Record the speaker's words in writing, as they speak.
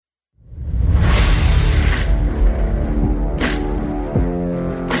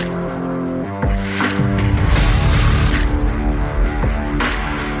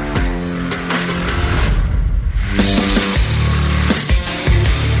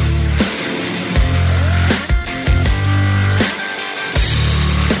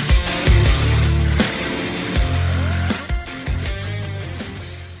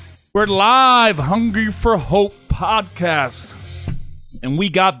We're live, Hungry for Hope podcast. And we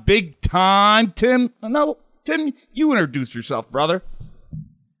got big time Tim. No, Tim, you introduce yourself, brother.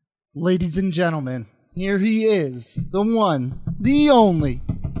 Ladies and gentlemen, here he is, the one, the only,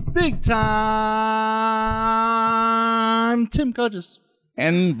 big time Tim Cudges.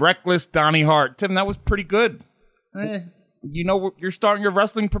 And reckless Donnie Hart. Tim, that was pretty good. You know, you're starting your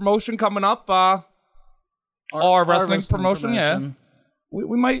wrestling promotion coming up. Our wrestling promotion, yeah.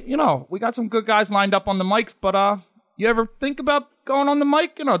 We might, you know, we got some good guys lined up on the mics, but you ever think about going on the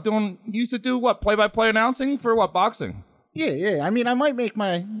mic? You know, you used to do what, play-by-play announcing for what, boxing? Yeah. I mean, I might make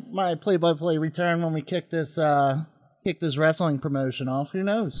my play-by-play return when we kick this wrestling promotion off. Who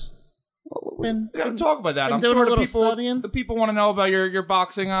knows? We got to talk about that. I'm sure the people want to know about your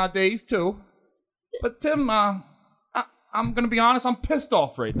boxing days too. But Tim, I'm gonna be honest, I'm pissed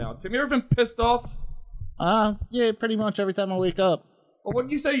off right now. Tim, you ever been pissed off? Yeah, pretty much every time I wake up. Well, what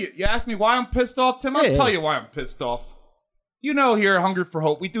did you say? You asked me why I'm pissed off, Tim? I'll tell you why I'm pissed off. You know, here at Hungry for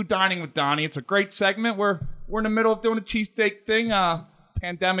Hope, we do Dining with Donnie. It's a great segment. We're in the middle of doing a cheesesteak thing.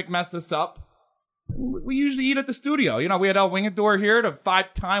 Pandemic messed us up. We usually eat at the studio. You know, we had El Wingador here, the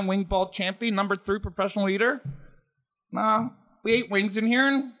 5-time wing ball champion, number 3 professional eater. We ate wings in here,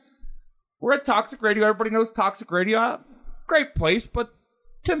 and we're at Toxic Radio. Everybody knows Toxic Radio. Great place, but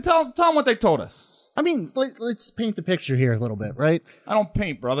Tim, tell them what they told us. I mean, let's paint the picture here a little bit, right? I don't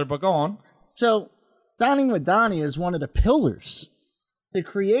paint, brother, but go on. So, Dining with Donnie is one of the pillars, the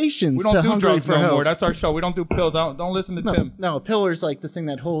creations. We don't do drugs no more. That's our show. We don't do pills. Don't listen to Tim. No, a pillar's like the thing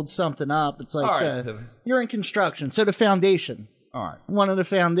that holds something up. It's like you're in construction. So the foundation. All right. One of the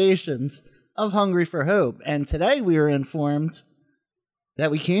foundations of Hungry for Hope. And today we were informed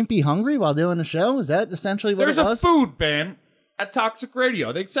that we can't be hungry while doing a show. Is that essentially what it was? There's a food ban at Toxic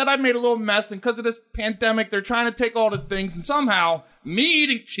Radio. They said I made a little mess, and because of this pandemic, they're trying to take all the things, and somehow me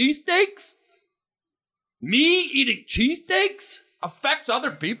eating cheesesteaks affects other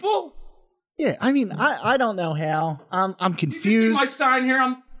people? Yeah, I mean, I don't know how. I'm confused. You see my sign here?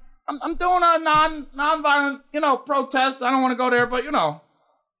 I'm doing a non-violent, protest. I don't want to go there, but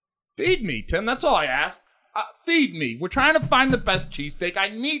feed me, Tim. That's all I ask. Feed me. We're trying to find the best cheesesteak. I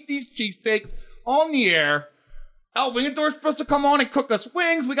need these cheesesteaks on the air. El Wingador's supposed to come on and cook us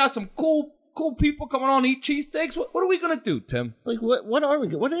wings. We got some cool people coming on to eat cheesesteaks. What are we going to do, Tim? Like, what are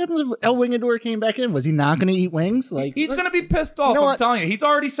we? What happens if El Wingador came back in? Was he not going to eat wings? Like, he's going to be pissed off, I'm telling you. He's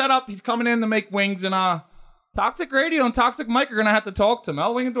already set up. He's coming in to make wings, and Toxic Radio and Toxic Mike are going to have to talk to him.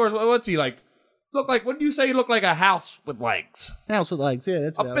 El Wingador, what's he like? Look like, what do you say? He looked like a house with legs. House with legs, yeah.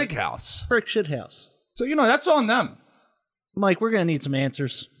 That's a big house. Brick shit house. So, that's on them. Mike, we're going to need some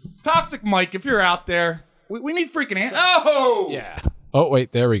answers. Toxic Mike, if you're out there, we need freaking answers. Oh! Yeah. Oh,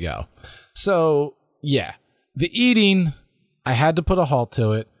 wait, there we go. So, yeah. The eating, I had to put a halt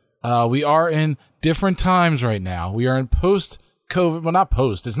to it. We are in different times right now. We are in post-COVID. Well, not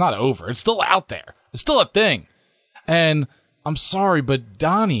post. It's not over. It's still out there. It's still a thing. And I'm sorry, but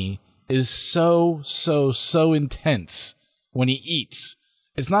Donnie is so intense when he eats.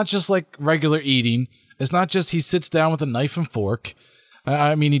 It's not just like regular eating. It's not just he sits down with a knife and fork.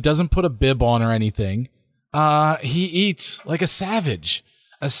 I mean, he doesn't put a bib on or anything. He eats like a savage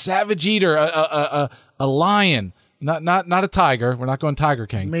eater, a lion, not a tiger. We're not going Tiger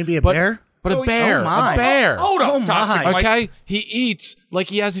King. Maybe a bear, but a bear, a bear. Hold up, Toxic Mike. Okay, he eats like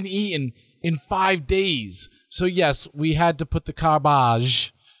he hasn't eaten in 5 days. So yes, we had to put the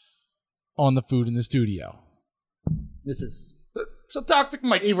garbage on the food in the studio. So Toxic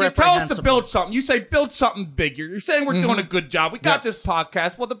Mike, you tell us to build something. You say build something big. You're saying we're doing a good job. We got this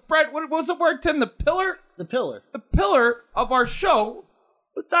podcast. Well, the bread, what was the word, Tim? The pillar? The pillar. The pillar of our show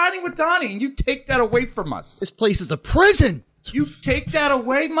was Dining with Donnie, and you take that away from us. This place is a prison. You take that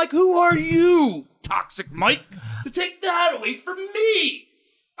away? Mike, who are you, Toxic Mike, to take that away from me?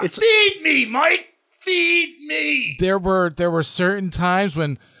 Feed me, Mike. Feed me. There were certain times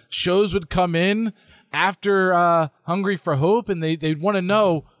when shows would come in after Hungry for Hope, and they'd want to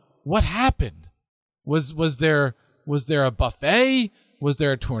know what happened. Was there a buffet? Was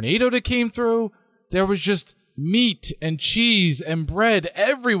there a tornado that came through? There was just meat and cheese and bread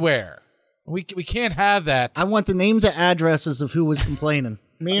everywhere. We can't have that. I want the names and addresses of who was complaining.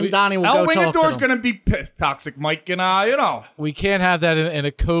 Me and Donnie will go talk to them. El Wingador's going to be pissed, Toxic Mike, and we can't have that in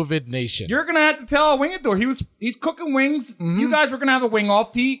a COVID nation. You're going to have to tell El Wingador he's cooking wings. Mm-hmm. You guys were going to have a wing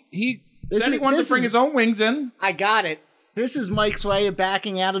off. He said he wanted to bring his own wings in. I got it. This is Mike's way of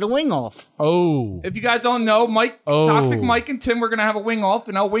backing out of the wing off. Oh. If you guys don't know, Toxic Mike and Tim were going to have a wing off,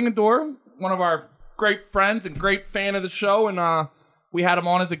 and El Wingador, one of our great friends and great fan of the show, and we had him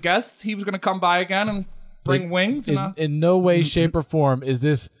on as a guest. He was going to come by again and bring wings. In no way, shape, or form is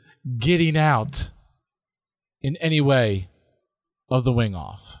this getting out in any way of the wing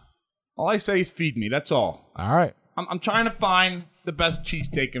off. All I say is feed me. That's all. All right. I'm trying to find the best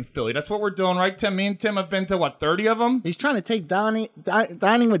cheesesteak in Philly. That's what we're doing, right, Tim? Me and Tim have been to, 30 of them? He's trying to take Dining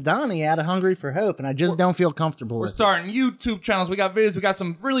with Donnie out of Hungry for Hope, and I just don't feel comfortable with it. We're starting YouTube channels. We got videos. We got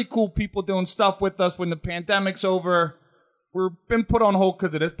some really cool people doing stuff with us when the pandemic's over. We've been put on hold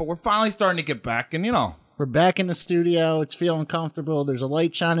because of this, but we're finally starting to get back, and, We're back in the studio. It's feeling comfortable. There's a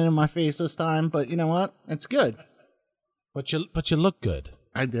light shining in my face this time, but you know what? It's good. But you look good.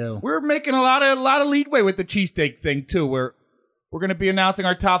 I do. We're making a lot of leadway with the cheesesteak thing, too. We're going to be announcing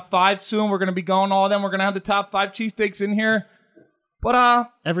our top 5 soon. We're going to be going all of them. We're going to have the top 5 cheesesteaks in here.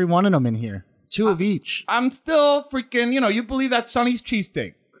 But, every one of them in here. 2 of each. I'm still freaking, you believe that Sonny's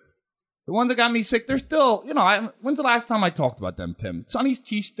cheesesteak. The ones that got me sick, they're still, when's the last time I talked about them, Tim? Sonny's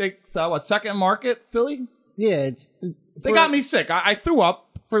cheesesteak, Second Market, Philly? Yeah, They got me sick. I threw up.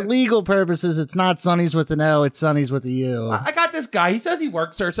 For legal purposes, it's not Sonny's with an O, it's Sonny's with a U. I got this guy. He says he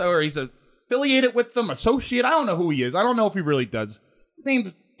works there, or he's affiliated with them, associate. I don't know who he is. I don't know if he really does. His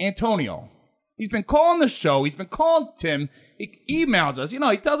name's Antonio. He's been calling the show. He's been calling Tim. He emails us. He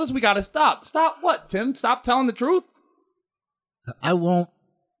tells us we got to stop. Stop what, Tim? Stop telling the truth? I won't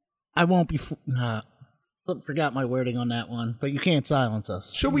be... forgot my wording on that one, but you can't silence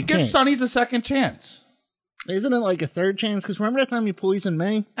us. Should we give Sonny's a second chance? Isn't it like a third chance? Because remember that time you poisoned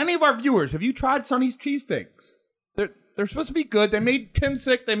me? Any of our viewers, have you tried Sonny's cheesesteaks? They're supposed to be good. They made Tim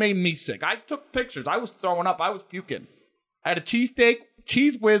sick. They made me sick. I took pictures. I was throwing up. I was puking. I had a cheesesteak,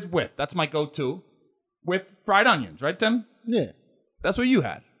 cheese whiz with. That's my go-to. With fried onions, right, Tim? Yeah. That's what you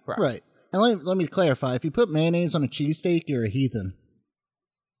had. Correct. Right. And let me clarify. If you put mayonnaise on a cheesesteak, you're a heathen.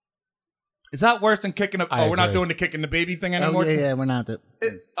 Is that worse than kicking a... I we're not agree. doing the kicking the baby thing anymore? Yeah, we're not.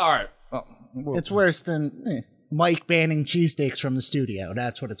 All right. It's worse than Mike banning cheesesteaks from the studio.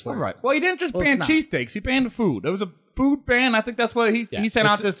 That's what it's worse. All right. Well, he didn't just ban it's not. cheesesteaks. He banned food. There was a food ban. I think that's what he sent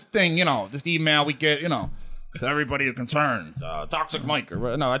out this thing, this email we get, to everybody who's concerned. Toxic Mike.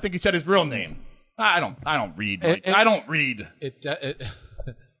 Or no, I think he said his real name. I don't read. I don't read.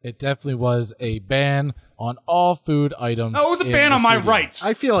 It definitely was a ban on all food items. No, it was a ban on my rights.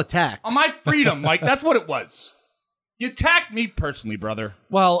 I feel attacked. On my freedom, Mike. That's what it was. You attacked me personally, brother.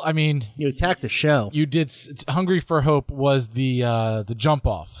 Well, I mean, You attacked the show. you did. Hungry for Hope was the jump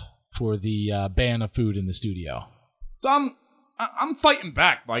off for the ban of food in the studio. So I'm fighting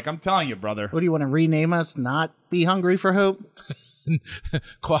back, Mike. I'm telling you, brother. What do you want to rename us? Not Be Hungry for Hope?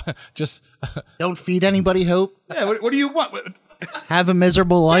 Just Don't feed anybody hope? Yeah, what do you want? Have a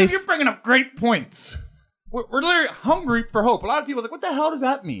miserable Damn, life? you're bringing up great points. We're literally hungry for hope. A lot of people are like, what the hell does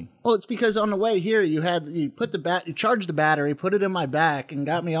that mean? Well, it's because on the way here you charged the battery, put it in my back, and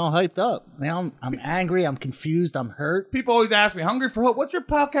got me all hyped up. Now I'm angry, I'm confused, I'm hurt. People always ask me, Hungry for Hope, what's your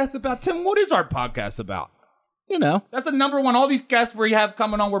podcast about? Tim, what is our podcast about? That's the number one. All these guests we have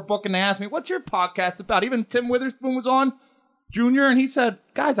coming on, we're booking, they ask me, what's your podcast about? Even Tim Witherspoon was on, Junior, and he said,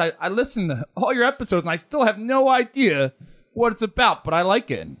 guys, I listened to all your episodes, and I still have no idea what it's about, but I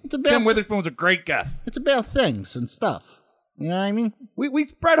like it. Tim Witherspoon was a great guest. It's about things and stuff. You know what I mean? We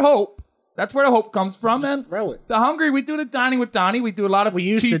spread hope. That's where the hope comes from. And throw it. The Hungry, we do the Dining with Donnie. We do a lot of We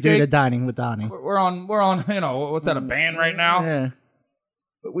used to do the Dining with Donnie. We're on, what's that, a band right now? Yeah.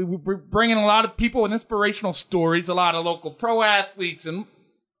 But we're bringing a lot of people with inspirational stories, a lot of local pro athletes and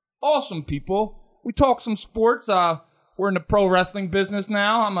awesome people. We talk some sports. We're in the pro wrestling business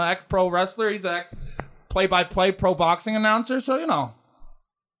now. I'm an ex-pro wrestler. He's an ex-play-by-play pro boxing announcer. So,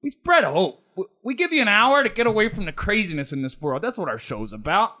 we spread hope. We give you an hour to get away from the craziness in this world. That's what our show's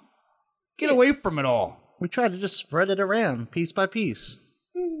about. Get away from it all. We try to just spread it around piece by piece.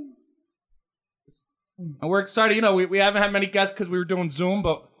 And we're excited. We haven't had many guests because we were doing Zoom,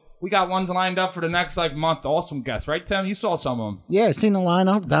 but we got ones lined up for the next month. Awesome guests, right, Tim? You saw some of them. Yeah, I seen the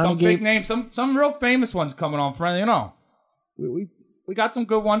lineup. Some big names, some real famous ones coming on, friend. We got some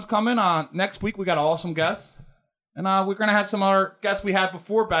good ones coming. Next week we got awesome guests, and we're gonna have some other guests we had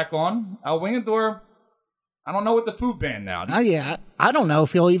before back on. Wingador, I don't know with the food ban now. I don't know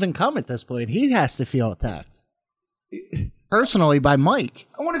if he'll even come at this point. He has to feel attacked personally by Mike.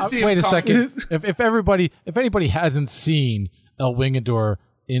 I want to see. Wait a second. if anybody hasn't seen El Wingador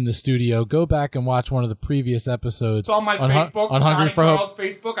in the studio, go back and watch one of the previous episodes. It's on my Facebook, on Hungry for Hope.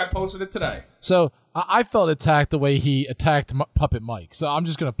 Facebook. I posted it today. So I felt attacked the way he attacked Puppet Mike. So I'm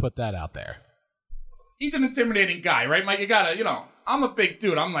just gonna put that out there. He's an intimidating guy, right, Mike? You gotta, I'm a big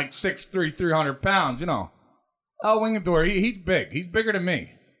dude. I'm like 6'3", 300 pounds. El Wingador, he's big. He's bigger than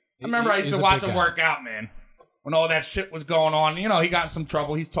me. I remember I used to watch him work out, man. When all that shit was going on, he got in some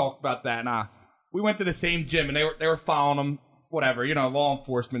trouble. He's talked about that. We went to the same gym, and they were following him. whatever, law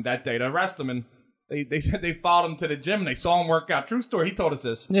enforcement that day to arrest him, and they said they followed him to the gym and they saw him work out. True story. He told us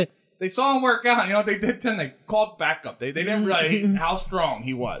this. Yeah. They saw him work out. You know what they did? Then they called backup. They didn't realize how strong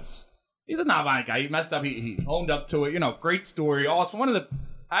he was. He's a not violent guy. He messed up. He owned up to it. Great story. Awesome.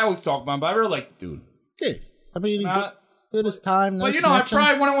 I always talk about him, but I really like the dude. Yeah. I mean, he did his time. No but snitching. I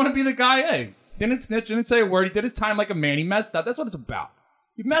probably wouldn't want to be the guy. Hey, didn't snitch. Didn't say a word. He did his time like a man. He messed up. That's what it's about.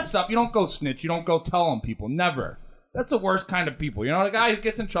 You mess up. You don't go snitch. You don't go tell on people. Never. That's the worst kind of people. The guy who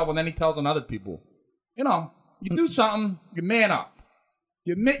gets in trouble and then he tells on other people. You do something. You man up.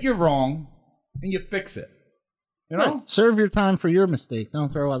 You admit you're wrong, and you fix it. Right. Serve your time for your mistake.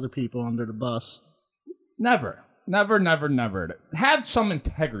 Don't throw other people under the bus. Never. Never, never, never. Have some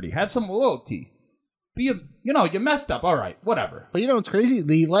integrity. Have some loyalty. You messed up. All right, whatever. But what's crazy?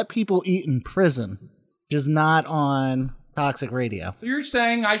 They let people eat in prison, just not on Toxic Radio. So you're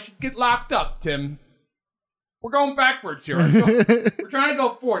saying I should get locked up, Tim? We're going backwards here. We're trying to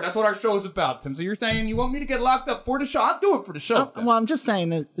go forward. That's what our show's about, Tim. So you're saying you want me to get locked up for the show? I'll do it for the show. Well, I'm just saying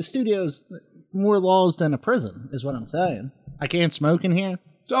that the studio's more laws than a prison, is what I'm saying. I can't smoke in here.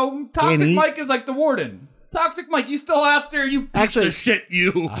 So Toxic Mike is like the warden. Toxic Mike, you still out there, you piece of shit,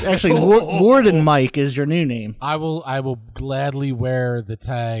 you. Actually, Warden Mike is your new name. I will gladly wear the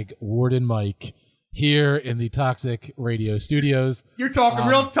tag Warden Mike here in the Toxic Radio studios. You're talking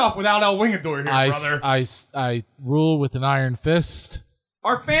real tough without El Wingador here, brother. I rule with an iron fist.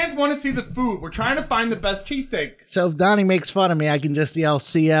 Our fans want to see the food. We're trying to find the best cheesesteak. So if Donnie makes fun of me, I can just yell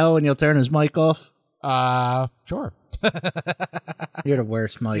CO and you'll turn his mic off? Sure. You're the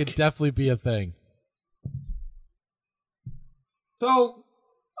worst, Mike. It'd definitely be a thing. So,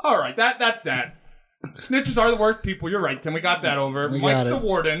 all right, that's that. Snitches are the worst people. You're right, Tim. We got that over. Mike's the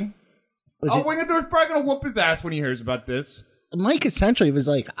warden. El Wingador's probably going to whoop his ass when he hears about this. Mike essentially was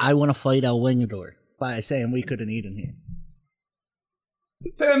like, I want to fight El Wingador by saying we couldn't eat in here.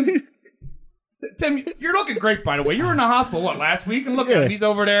 Tim, you're looking great, by the way. You were in the hospital, last week? And look at him. He's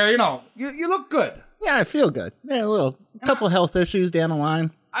over there. You look good. Yeah, I feel good. Yeah, a couple health issues down the line.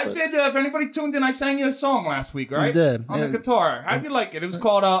 I did. If anybody tuned in, I sang you a song last week, right? You did. On the guitar. How'd you like it? It was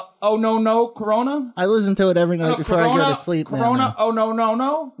called Oh No No Corona? I listen to it every night before I go to sleep. Corona, Oh No No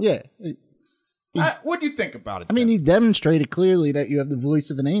No? Yeah. What do you think about it? I mean, you demonstrated clearly that you have the voice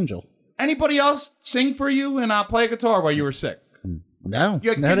of an angel. Anybody else sing for you and play a guitar while you were sick? No.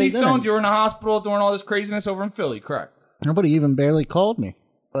 You had kidney stones, you were in the hospital doing all this craziness over in Philly, correct? Nobody even barely called me.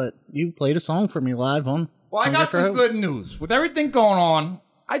 But you played a song for me live on. Well, I got some good news. With everything going on,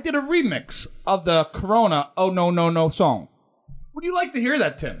 I did a remix of the Corona Oh No No No song. Would you like to hear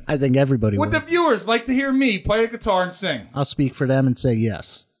that, Tim? I think everybody would. Would the viewers like to hear me play a guitar and sing? I'll speak for them and say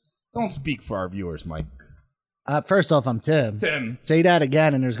yes. Don't speak for our viewers, Mike. First off, I'm Tim. Tim. Say that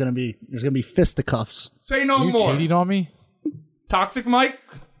again, and there's gonna be fisticuffs. Say no more. You cheating on me? Toxic Mike,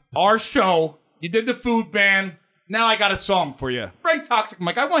 our show. You did the food ban. Now I got a song for you. Bring Toxic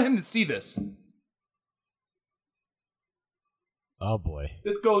Mike. I want him to see this. Oh, boy.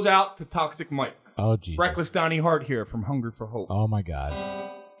 This goes out to Toxic Mike. Oh, Jesus. Reckless Donnie Hart here from Hungry for Hope. Oh, my God.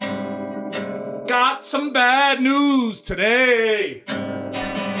 Got some bad news today.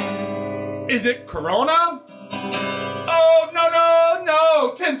 Is it Corona? Oh, no, no,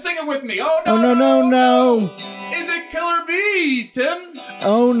 no. Tim, sing it with me. Oh, no, no, no, no. Is it Killer Bees, Tim?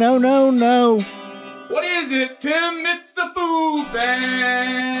 Oh, no, no, no. What is it, Tim? It's the food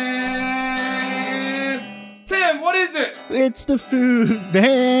ban. Tim, what is it? It's the food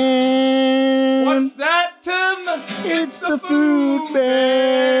ban. What's that, Tim? It's the food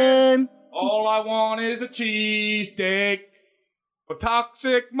ban. All I want is a cheesesteak. But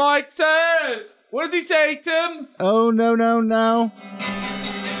Toxic Mike says, what does he say, Tim? Oh, no, no, no.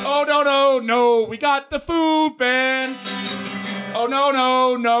 Oh, no, no, no. We got the food ban. Oh, no,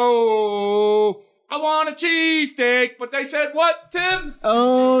 no, no. I want a cheesesteak, but they said what, Tim?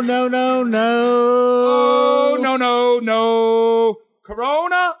 Oh, no, no, no. Oh, no, no, no.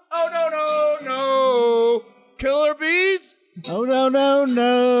 Corona? Oh, no, no, no. Killer Bees? Oh, no, no,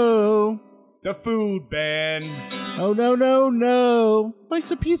 no. The food ban. Oh, no, no, no.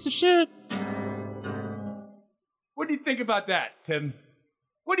 Mike's a piece of shit. What do you think about that, Tim?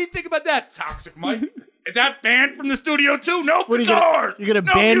 What do you think about that, Toxic Mike? Is that banned from the studio, too? No guitars! You're gonna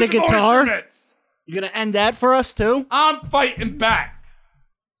ban the guitar? You're going to end that for us, too? I'm fighting back.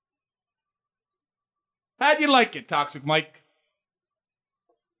 How'd you like it, Toxic Mike?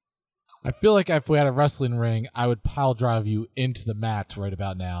 I feel like if we had a wrestling ring, I would pile drive you into the mat right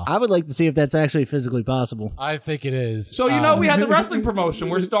about now. I would like to see if that's actually physically possible. I think it is. So we had the wrestling promotion.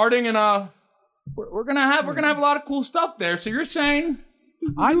 We're starting in we're gonna have a lot of cool stuff there. So you're saying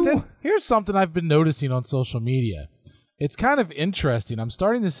here's something I've been noticing on social media it's kind of interesting. I'm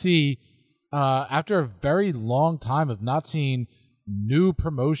starting to see, after a very long time of not seeing new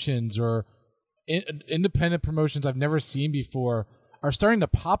promotions or independent promotions I've never seen before, are starting to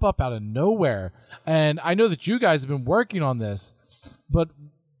pop up out of nowhere. And I know that you guys have been working on this, but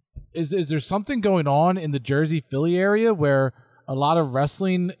is there something going on in the Jersey, Philly area where a lot of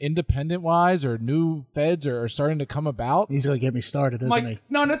wrestling, independent-wise, or new feds are starting to come about? He's going to get me started, isn't he?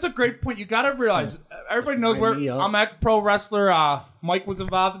 No, that's a great point. You got to realize, everybody knows I'm ex-pro wrestler. Mike was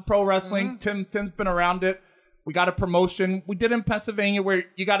involved in pro wrestling. Tim's been around it. We got a promotion. We did it in Pennsylvania where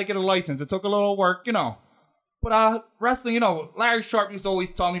you got to get a license. It took a little work, But wrestling, Larry Sharp used to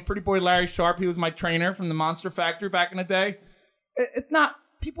always tell me, Pretty Boy Larry Sharp, he was my trainer from the Monster Factory back in the day. It's not,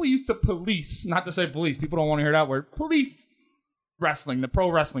 people used to police, not to say police, people don't want to hear that word, police wrestling, the pro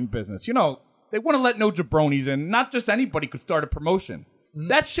wrestling business. They want to let no jabronis in. Not just anybody could start a promotion.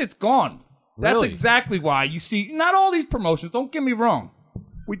 That shit's gone. That's Really? exactly why you see, not all these promotions, don't get me wrong.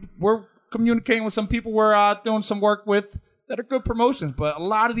 We're communicating with some people we're doing some work with that are good promotions, but a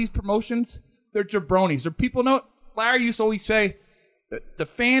lot of these promotions, they're jabronis. They're people, Larry used to always say, the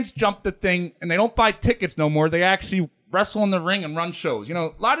fans jump the thing and they don't buy tickets no more. They actually wrestle in the ring and run shows.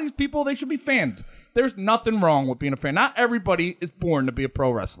 A lot of these people, they should be fans. There's nothing wrong with being a fan. Not everybody is born to be a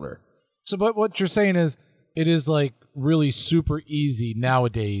pro wrestler. So, but what you're saying is, it is like really super easy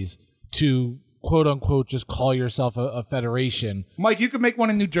nowadays to quote unquote just call yourself a federation. Mike, you could make one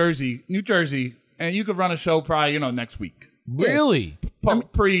in New Jersey, and you could run a show probably, next week. Really?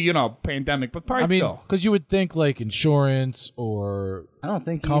 Pre-pandemic, but probably still. Because you would think like insurance or I don't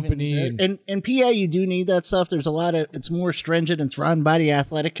think company. In PA, you do need that stuff. There's a lot of, it's more stringent. It's run by the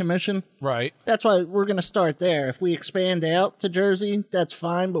athletic commission. Right. That's why we're going to start there. If we expand out to Jersey, that's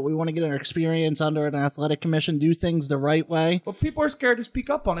fine, but we want to get our experience under an athletic commission, do things the right way. But people are scared to speak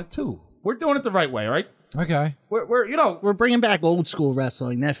up on it too. We're doing it the right way, right? Okay. We're bringing back old school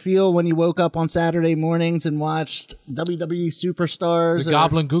wrestling. That feel when you woke up on Saturday mornings and watched WWE superstars. The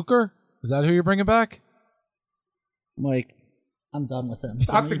Goblin Gooker? Is that who you're bringing back? Mike, I'm done with him.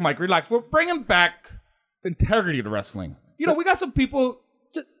 Toxic Mike, relax. We're bringing back integrity to wrestling. We got some people.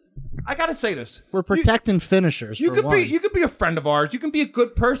 I gotta say this. We're protecting finishers. You could be a friend of ours. You can be a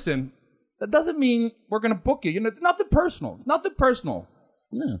good person. That doesn't mean we're gonna book you. It's nothing personal. Nothing personal.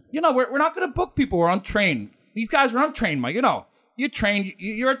 Yeah. We're not going to book people who are untrained. These guys are untrained, Mike. You train.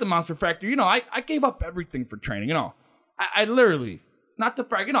 You're at the Monster Factory. I gave up everything for training. I literally, not to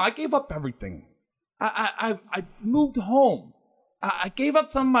brag, I gave up everything. I moved home. I gave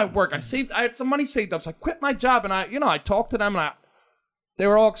up some of my work. I had some money saved up, so I quit my job, and I talked to them, and they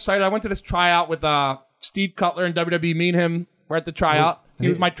were all excited. I went to this tryout with Steve Cutler and WWE. Me and him were at the tryout. He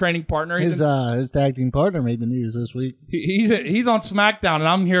was my training partner. His tag team partner made the news this week. He's on SmackDown, and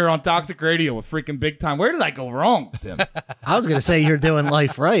I'm here on Toxic Radio with freaking Big Time. Where did I go wrong with him? I was going to say you're doing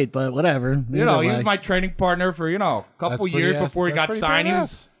life right, but whatever. He was my training partner for, a couple years before he got signed.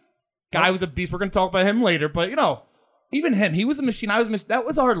 Guy was a beast. We're going to talk about him later, but, even him, he was a machine. I was a machine. That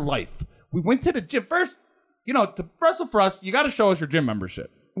was our life. We went to the gym. First, to wrestle for us, you got to show us your gym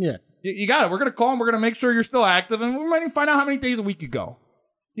membership. Yeah. You got it. We're going to call him. We're going to make sure you're still active, and we might even find out how many days a week you go.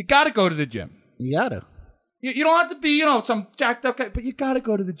 You got to go to the gym. You got to. You don't have to be, some jacked up guy, but you got to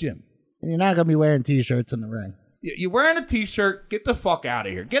go to the gym. And you're not going to be wearing T-shirts in the ring. You're wearing a T-shirt. Get the fuck out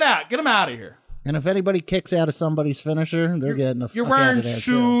of here. Get out. Get them out of here. And if anybody kicks out of somebody's finisher, they're getting the fuck You're out wearing of there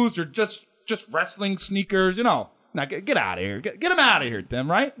shoes or just wrestling sneakers, Now, get out of here. Get them out of here, Tim,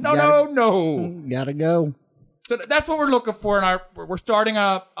 right? No. Gotta go. So that's what we're looking for. We're starting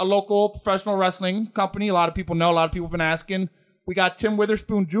a local professional wrestling company. A lot of people know. A lot of people have been asking. We got Tim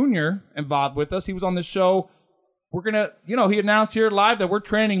Witherspoon Jr. involved with us. He was on the show. We're going to, he announced here live that we're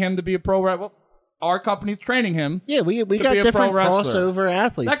training him to be a pro wrestler. Well, our company's training him. Yeah, we got different crossover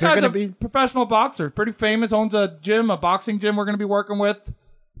athletes. That guy's a professional boxer, pretty famous, owns a boxing gym we're going to be working with.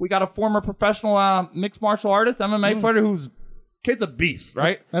 We got a former professional mixed martial artist, MMA fighter, whose kid's a beast,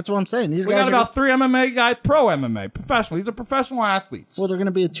 right? That's what I'm saying. We got about 3 MMA guys, pro MMA, professional. These are professional athletes. Well, they're going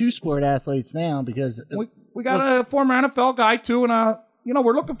to be 2-sport athletes now because... We got a former NFL guy, too, and,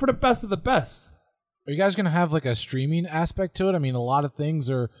 we're looking for the best of the best. Are you guys going to have, like, a streaming aspect to it? I mean, a lot of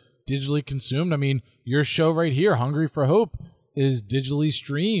things are digitally consumed. I mean, your show right here, Hungry for Hope, is digitally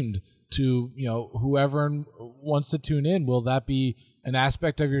streamed to, whoever wants to tune in. Will that be an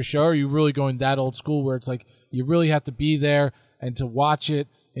aspect of your show? Or are you really going that old school where it's like you really have to be there, and to watch it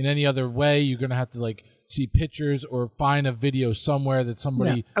in any other way, you're going to have to, like, see pictures or find a video somewhere that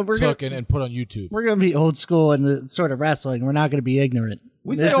somebody took and put on YouTube? We're going to be old school in the sort of wrestling. We're not going to be ignorant.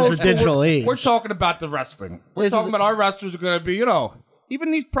 This is a digital age. We're talking about the wrestling. We're talking about our wrestlers are going to be, even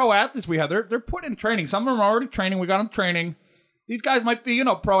these pro athletes we have, they're put in training. Some of them are already training. We got them training. These guys might be,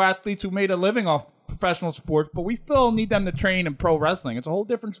 pro athletes who made a living off professional sports, but we still need them to train in pro wrestling. It's a whole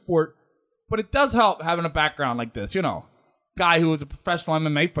different sport, but it does help having a background like this, Guy who was a professional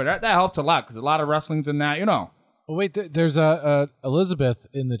MMA fighter. That helps a lot because a lot of wrestling's in that, Well, wait, there's Elizabeth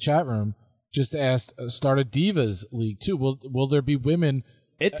in the chat room just asked, start a Divas League too. Will there be women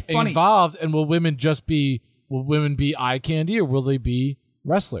involved, and will women be eye candy, or will they be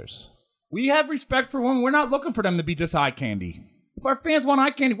wrestlers? We have respect for women. We're not looking for them to be just eye candy. If our fans want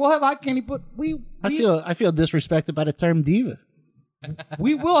eye candy, we'll have eye candy, but I feel disrespected by the term diva.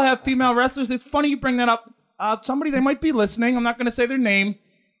 We will have female wrestlers. It's funny you bring that up. Somebody, they might be listening. I'm not going to say their name.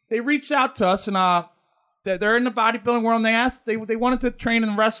 They reached out to us, and they're in the bodybuilding world, and they asked, they wanted to train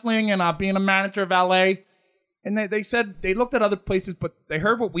in wrestling and being a manager of LA. And they said they looked at other places, but they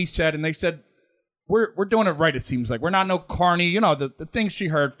heard what we said, and they said, we're doing it right, it seems like. We're not no carny, the things she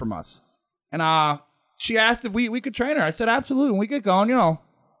heard from us. And she asked if we could train her. I said, absolutely. And we get going,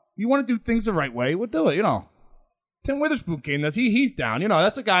 you want to do things the right way, we'll do it, Tim Witherspoon came to us. He's down.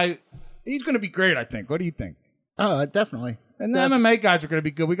 That's a guy, he's going to be great, I think. What do you think? Oh, definitely. And the MMA guys are going to be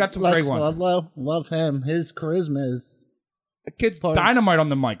good. We got some great ones. Love him. His charisma is... The kid's dynamite on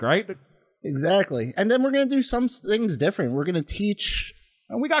the mic, right? Exactly. And then we're going to do some things different. We're going to teach...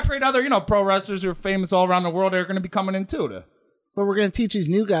 And we got great other, pro wrestlers who are famous all around the world. They're going to be coming in, too. But we're going to teach these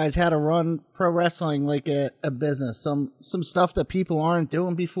new guys how to run pro wrestling like a business. Some stuff that people aren't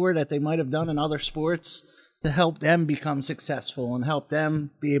doing before that they might have done in other sports to help them become successful and help them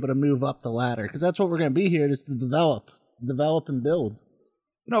be able to move up the ladder. Because that's what we're going to be here, is to develop and build.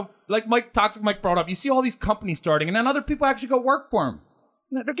 Like Toxic Mike brought up, you see all these companies starting, and then other people actually go work for them.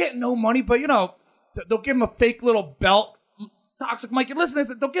 They're getting no money, but, they'll give them a fake little belt. Toxic Mike, you listen to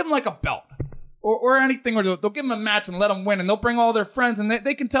this, they'll give them like a belt. Or anything, or they'll give them a match and let them win, and they'll bring all their friends, and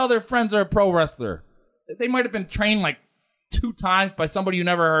they can tell their friends are a pro wrestler. They might have been trained like 2 times by somebody you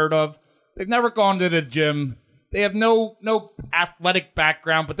never heard of. They've never gone to the gym. They have no athletic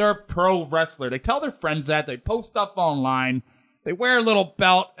background, but they're a pro wrestler. They tell their friends that. They post stuff online. They wear a little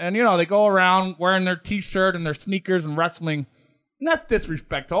belt, and, they go around wearing their T-shirt and their sneakers and wrestling. And that's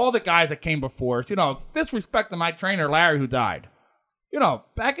disrespect to all the guys that came before us. Disrespect to my trainer, Larry, who died.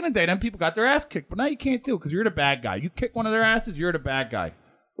 Back in the day, then people got their ass kicked, but now you can't do it because you're the bad guy. You kick one of their asses, you're the bad guy.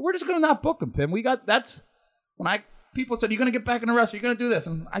 But we're just going to not book them, Tim. People said, you're going to get back in the wrestling, you're going to do this.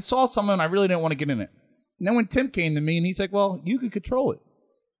 And I saw someone, I really didn't want to get in it. And then when Tim came to me, and he's like, well, you can control it.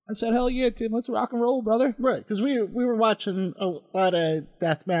 I said, hell yeah, Tim, let's rock and roll, brother. Right, because we were watching a lot of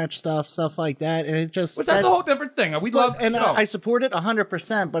deathmatch stuff like that, and it just... Which that's a whole different thing. I support it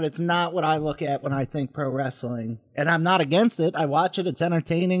 100%, but it's not what I look at when I think pro wrestling. And I'm not against it. I watch it. It's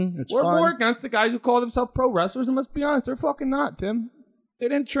entertaining. It's fun. We're more against the guys who call themselves pro wrestlers, and let's be honest, they're fucking not, Tim. They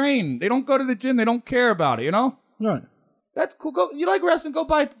didn't train. They don't go to the gym. They don't care about it, Right. That's cool. You like wrestling, go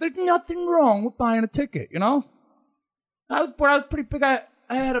buy it. There's nothing wrong with buying a ticket, When I was pretty big, I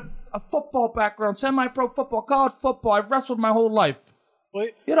had a football background, semi-pro football, college football. I wrestled my whole life.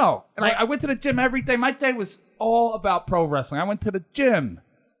 Wait. I went to the gym every day. My day was all about pro wrestling. I went to the gym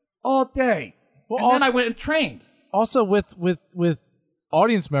all day. Then I went and trained. Also with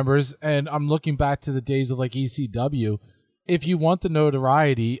audience members, and I'm looking back to the days of like ECW, if you want the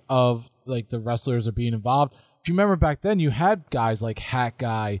notoriety of like the wrestlers are being involved, if you remember back then, you had guys like Hat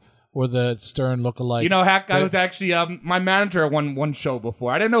Guy or the Stern lookalike. Hat Guy was actually my manager at one show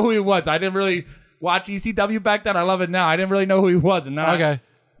before. I didn't know who he was. I didn't really watch ECW back then. I love it now. I didn't really know who he was. And now okay.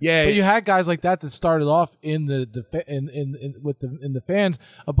 Yeah, but you had guys like that started off in the fans.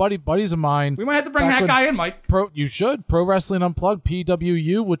 Buddies of mine. We might have to bring that guy in, Mike. You should. Pro Wrestling Unplugged,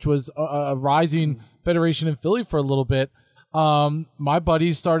 PWU, which was a rising federation in Philly for a little bit. My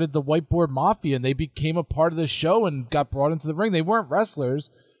buddies started the Whiteboard Mafia, and they became a part of the show and got brought into the ring. They weren't wrestlers,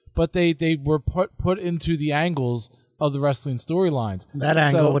 but they were put into the angles of the wrestling storylines. That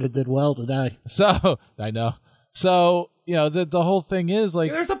angle would have did well today. So I know. So the whole thing is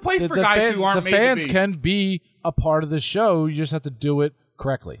like there's a place for guys fans, who aren't the made fans to be. can be a part of the show. You just have to do it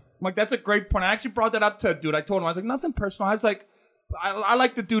correctly. Mike, that's a great point. I actually brought that up to a dude. I told him, I was like, nothing personal. I was like, I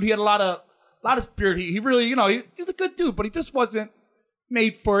like the dude. He had a lot of spirit. He really, he was a good dude, but he just wasn't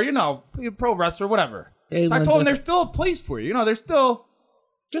made for, be a pro wrestler, whatever. Hey, I told him there's still a place for you. There's still,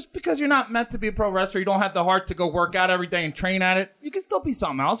 just because you're not meant to be a pro wrestler, you don't have the heart to go work out every day and train at it. You can still be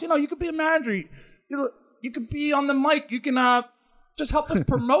something else. You could be a manager. You could be on the mic. You can just help us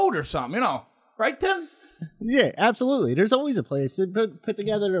promote or something, Right, Tim? Yeah, absolutely. There's always a place to put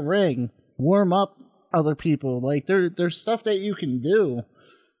together a ring, warm up other people. Like, there's stuff that you can do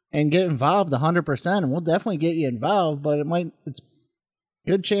and get involved 100%, and we'll definitely get you involved, but it's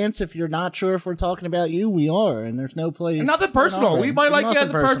Good chance if you're not sure if we're talking about you, we are, and there's no place. And nothing personal. We might like you as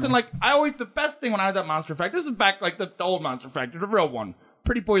a person. personal. Like, I always, the best thing when I was at Monster Factory, this is back like the old Monster Factory, the real one.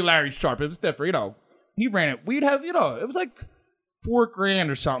 Pretty boy Larry Sharp. It was different, you know. He ran it. We'd have, you know, it was like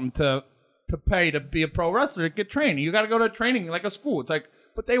 $4,000 or something to pay to be a pro wrestler, to get training. You got to go to training like a school. It's like,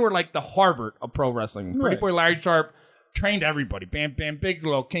 but they were like the Harvard of pro wrestling. Pretty boy Larry Sharp trained everybody. Bam Bam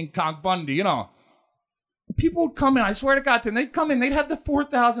Bigelow, King Kong Bundy, you know. People would come in, I swear to God, they'd come in, they'd have the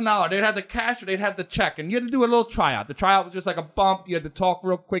 $4,000, they'd have the cash, or they'd have the check, and you had to do a little tryout. The tryout was just like a bump, you had to talk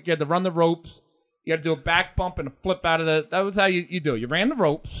real quick, you had to run the ropes, you had to do a back bump and a flip out of that was how you do it. You ran the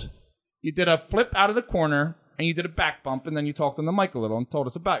ropes, you did a flip out of the corner, and you did a back bump, and then you talked on the mic a little and told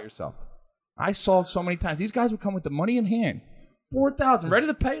us about yourself. I saw so many times, these guys would come with the money in hand, $4,000, ready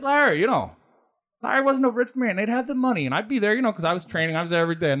to pay Larry, you know. Larry wasn't a rich man, they'd have the money, and I'd be there, you know, because I was training, I was there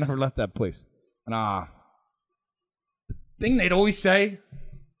every day, I never left that place. And, thing they'd always say,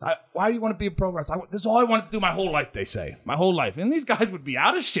 why do you want to be a pro wrestler? This is all I wanted to do my whole life, they say. My whole life. And these guys would be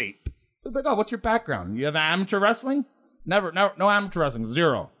out of shape. They'd be like, oh, what's your background? You have amateur wrestling? Never. No amateur wrestling.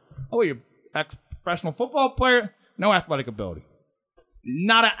 Zero. Oh, you're ex-professional football player? No athletic ability.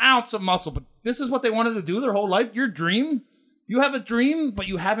 Not an ounce of muscle. But this is what they wanted to do their whole life? Your dream? You have a dream, but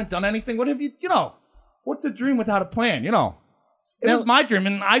you haven't done anything? What have you, you know, what's a dream without a plan, you know? It was my dream,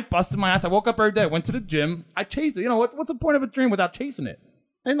 and I busted my ass. I woke up every day, went to the gym, I chased it. You know, what's the point of a dream without chasing it?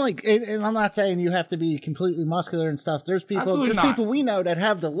 And like, and I'm not saying you have to be completely muscular and stuff. There's people we know that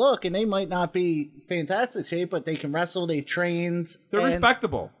have the look, and they might not be fantastic shape, but they can wrestle, they train. They're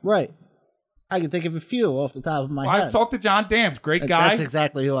respectable. Right. I can think of a few off the top of my head. I talked to John Dams, great guy. That's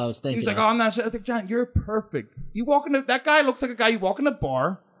exactly who I was thinking. He's like, oh, I'm not sure. I think, John, you're perfect. You walk into, that guy looks like a guy you walk in a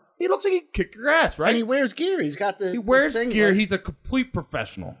bar. He looks like he'd kick your ass, right? And he wears gear. He's got the He wears gear. He's a complete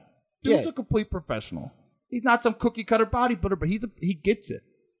professional. Dude's a complete professional. He's not some cookie-cutter bodybuilder, but he gets it.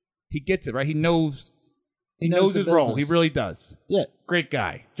 He gets it, right? He knows his role. He really does. Yeah. Great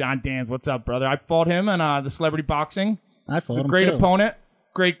guy. John Dans, what's up, brother? I fought him in the celebrity boxing. I fought him, great opponent.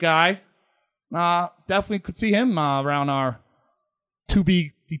 Great guy. Definitely could see him around our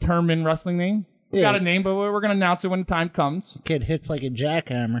to-be-determined wrestling name. We got a name, but we're going to announce it when the time comes. The kid hits like a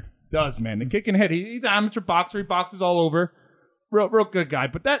jackhammer. Does, man. The kick and hit. He's an amateur boxer. He boxes all over. Real good guy.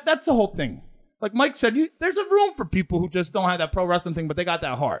 But that's the whole thing. Like Mike said, there's a room for people who just don't have that pro wrestling thing, but they got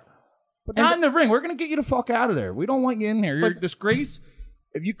that heart. But not in the ring. We're going to get you the fuck out of there. We don't want you in here. You're a disgrace.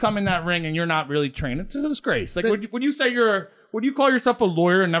 If you come in that ring and you're not really trained, it's just a disgrace. Like, would you say would you call yourself a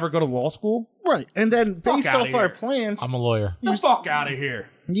lawyer and never go to law school? Right. And then based off our plans... I'm a lawyer. Get the fuck out of here.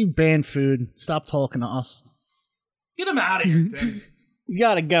 You banned food. Stop talking to us. Get him out of here, Tim. You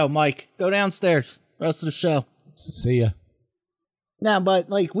gotta go, Mike. Go downstairs. Rest of the show. See ya. Now, but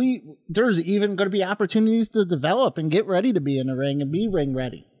like there's even going to be opportunities to develop and get ready to be in the ring and be ring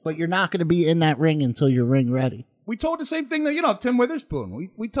ready. But you're not going to be in that ring until you're ring ready. We told the same thing that, Tim Witherspoon.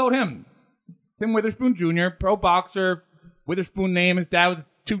 We told him. Tim Witherspoon Jr., pro boxer. Witherspoon name. His dad was a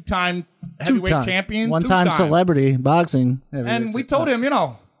two-time heavyweight champion. One-time celebrity boxing. And we told him,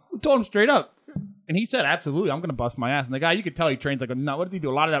 we told him straight up. And he said, absolutely, I'm going to bust my ass. And the guy, you could tell he trains like a nut. What did he do?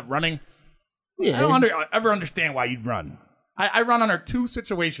 A lot of that running? Yeah. I don't ever understand why you'd run. I run under two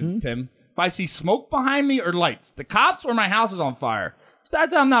situations, Tim. If I see smoke behind me or lights. The cops or my house is on fire.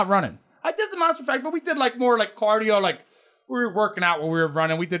 Besides that, I'm not running. I did the Monster Factory, but we did more cardio, we were working out while we were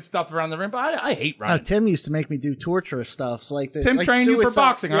running. We did stuff around the ring, but I hate running. Tim used to make me do torturous stuff. Tim trained you for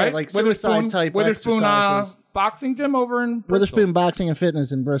boxing, right? Like suicide-type Witherspoon exercises. boxing gym over in Bristol. Witherspoon Boxing and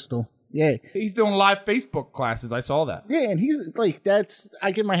Fitness in Bristol. Yeah. He's doing live Facebook classes. I saw that. Yeah, and he's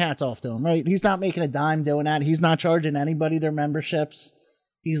I give my hats off to him, right? He's not making a dime doing that. He's not charging anybody their memberships.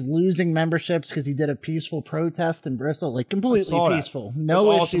 He's losing memberships because he did a peaceful protest in Bristol, completely peaceful.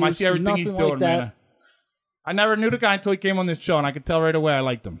 No issues. Awesome. I see everything he's doing, man. I never knew the guy until he came on this show, and I could tell right away I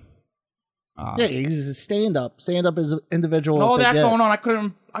liked him. Yeah, he's a stand-up as individual. All that going on,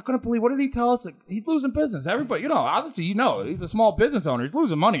 I couldn't believe. What did he tell us? He's losing business. Everybody, obviously, he's a small business owner. He's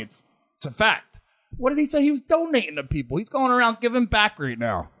losing money. It's a fact. What did he say? He was donating to people. He's going around giving back right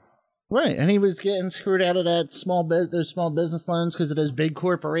now. Right, and he was getting screwed out of those small business loans because of those big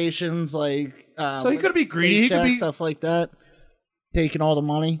corporations, so he could be greedy. He could be stuff like that. Taking all the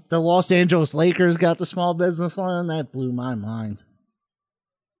money. The Los Angeles Lakers got the small business loan. That blew my mind.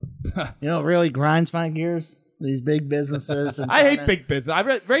 It really grinds my gears. These big businesses. And I hate big business.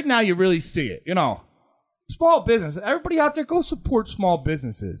 Right now, you really see it. Small business. Everybody out there, go support small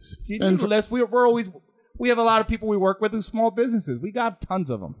businesses. If you need a list, we have a lot of people we work with who small businesses. We got tons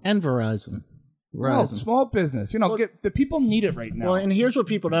of them. And Verizon. No, small business. The people need it right now. Well, and here's what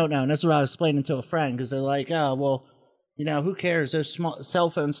people don't know, and this is what I was explaining to a friend, because they're like, oh, well, Who cares? Those small cell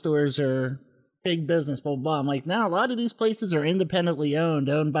phone stores are big business, blah, blah, blah. I'm like, now a lot of these places are independently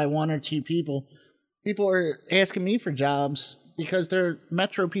owned by one or two people. People are asking me for jobs because their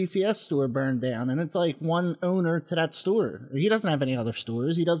Metro PCS store burned down, and it's like one owner to that store. He doesn't have any other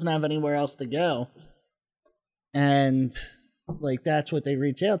stores. He doesn't have anywhere else to go. And, like, that's what they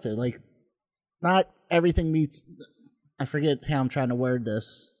reach out to. Like, not everything meets... I forget how I'm trying to word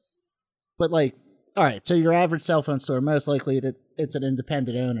this. But, like, all right, so your average cell phone store, most likely it's an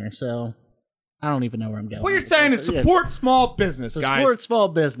independent owner, so... I don't even know where I'm going. What you're saying is support small business, guys. Support small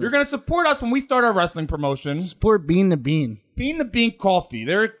business. You're going to support us when we start our wrestling promotion. Support Bean the Bean. Bean the Bean Coffee.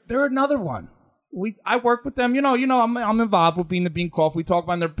 They're another one. I work with them. I'm involved with Bean the Bean Coffee. We talk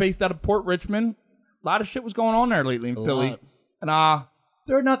about them. They're based out of Port Richmond. A lot of shit was going on there lately in Philly. And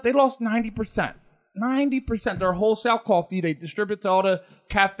they lost 90%. 90%. They're wholesale coffee. They distribute to all the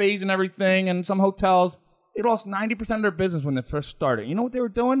cafes and everything and some hotels. They lost 90% of their business when they first started. You know what they were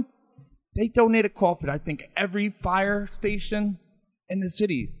doing? They donated coffee to, I think, every fire station in the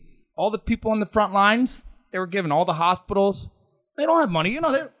city. All the people on the front lines, they were giving all the hospitals. They don't have money.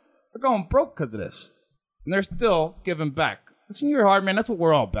 They're going broke because of this. And they're still giving back. Listen to your heart, man. That's what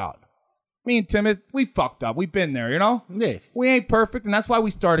we're all about. Me and Tim, we fucked up. We've been there, Yeah. We ain't perfect, and that's why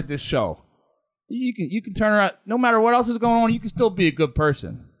we started this show. You can turn around. No matter what else is going on, you can still be a good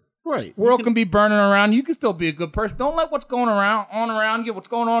person. Right. World can be burning around. You can still be a good person. Don't let what's going around you, what's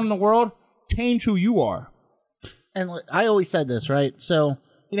going on in the world, change who you are. And I always said this, right? So,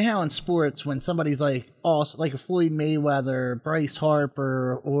 you know how in sports, when somebody's like a Floyd Mayweather, Bryce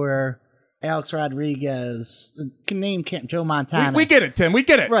Harper, or Alex Rodriguez, can name Joe Montana. We get it, Tim. We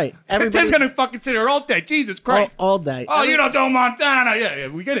get it. Right. Tim's going to fucking sit here all day. Jesus Christ. All day. Oh, Joe Montana. Yeah,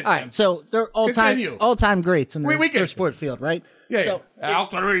 we get it. All right, so they're all-time greats in their sport field, right? Yeah, so,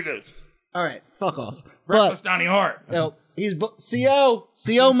 Alex Rodriguez. All right, fuck off. Reckless Donnie Hart. He's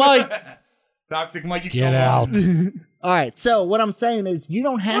CO Mike. Toxic Mike, get out. All right, so what I'm saying is you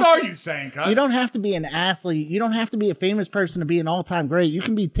don't have... What are you saying, cuz? You don't have to be an athlete. You don't have to be a famous person to be an all-time great. You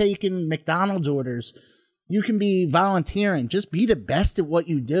can be taking McDonald's orders. You can be volunteering. Just be the best at what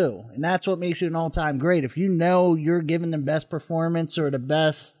you do. And that's what makes you an all-time great. If you know you're giving the best performance or the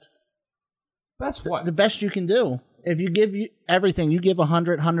best... Best what? The best you can do. If you give everything, you give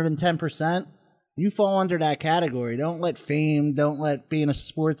 100, 110%, you fall under that category. Don't let fame, don't let being a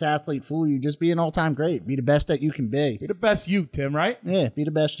sports athlete fool you. Just be an all-time great. Be the best that you can be. Be the best you, Tim, right? Yeah, be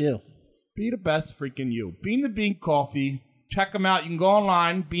the best you. Be the best freaking you. Bean the Bean Coffee. Check them out. You can go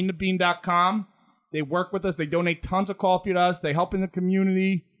online, beanthebean.com. They work with us. They donate tons of coffee to us. They help in the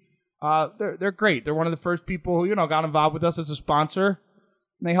community. They're great. They're one of the first people who, got involved with us as a sponsor.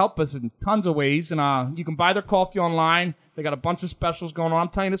 And they help us in tons of ways. And you can buy their coffee online. They got a bunch of specials going on. I'm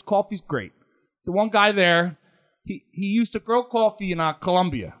telling you, this coffee's great. The one guy there, he used to grow coffee in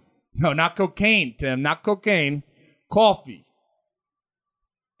Colombia. No, not cocaine, Tim. Not cocaine. Coffee.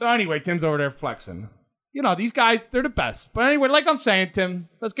 So anyway, Tim's over there flexing. These guys, they're the best. But anyway, like I'm saying, Tim,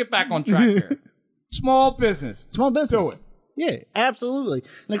 let's get back on track here. Small business. Small business. Do it. Yeah, absolutely.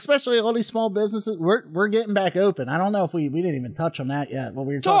 And especially all these small businesses, we're getting back open. I don't know if we didn't even touch on that yet. What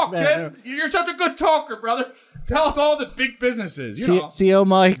we were talking about. Tim. You're such a good talker, brother. Tell us all the big businesses. CO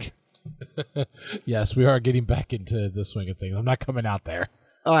Mike. Yes, we are getting back into the swing of things. I'm not coming out there.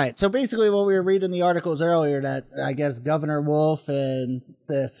 All right. So basically what we were reading the articles earlier that I guess Governor Wolf and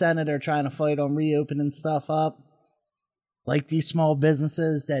the Senate are trying to fight on reopening stuff up. Like these small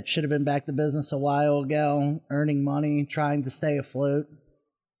businesses that should have been back to business a while ago, earning money, trying to stay afloat.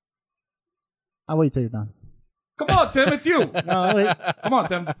 I'll wait till you're done. Come on, Tim, it's you. No, wait. Come on,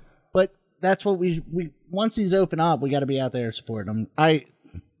 Tim. But that's what we once these open up, we got to be out there supporting them. I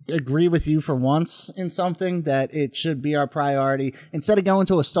agree with you for once in something that it should be our priority. Instead of going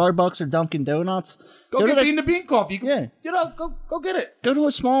to a Starbucks or Dunkin' Donuts, go get Bean the Bean Coffee. Yeah. Go get it. Go to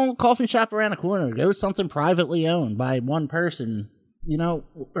a small coffee shop around the corner. Go to something privately owned by one person,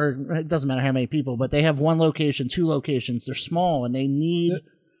 or it doesn't matter how many people, but they have one location, two locations. They're small and they need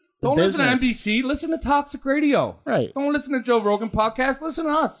Don't listen to NBC. Listen to Toxic Radio. Right. Don't listen to Joe Rogan podcast. Listen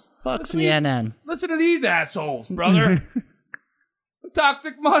to us. Fuck CNN. Listen to these assholes, brother.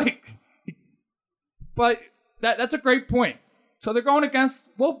 Toxic Mike. But that's a great point. So they're going against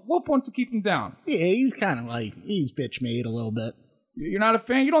Wolf wants to keep him down. Yeah, he's kind of he's bitch made a little bit. You're not a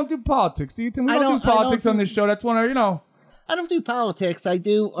fan? You don't do politics, do you? We don't do politics on this show. That's one of, I don't do politics. I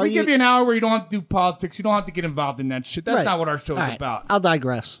do. We give you an hour where you don't have to do politics. You don't have to get involved in that shit. That's not what our show's about. I'll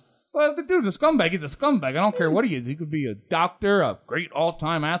digress. Well, if the dude's a scumbag, he's a scumbag. I don't care what he is. He could be a doctor, a great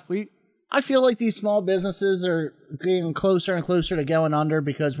all-time athlete. I feel like these small businesses are getting closer and closer to going under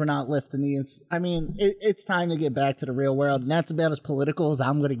because we're not lifting these. I mean, it's time to get back to the real world, and that's about as political as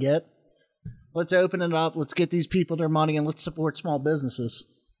I'm going to get. Let's open it up. Let's get these people their money, and let's support small businesses.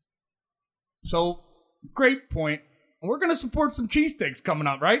 So, great point. We're going to support some cheesesteaks coming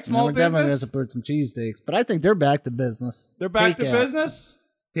up, right? Small we're business. definitely going to support some cheesesteaks, but I think they're back to business. They're back to business?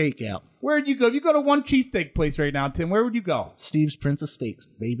 Takeout. Where'd you go? If you go to one cheesesteak place right now, Tim, where would you go? Steve's Princess Steaks,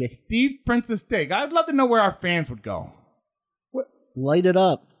 baby. Steve's Princess Steak. I'd love to know where our fans would go. Light it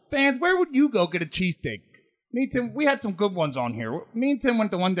up. Fans, where would you go get a cheesesteak? Me and Tim, we had some good ones on here. Me and Tim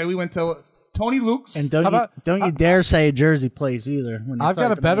went the one day. We went to Tony Luke's. And don't you dare say a Jersey place either. When I've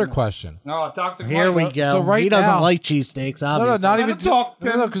got a better question. No, Toxic. Here we go. So right he doesn't now, like cheesesteaks, obviously. No, not even talk,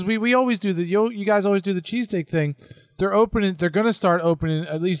 Tim. No, because we always do you guys always do the cheesesteak thing. They're opening. They're going to start opening,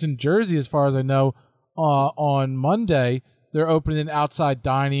 at least in Jersey, as far as I know, on Monday. They're opening outside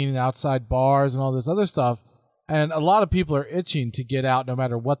dining and outside bars and all this other stuff. And a lot of people are itching to get out, no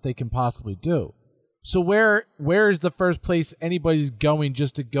matter what they can possibly do. So where is the first place anybody's going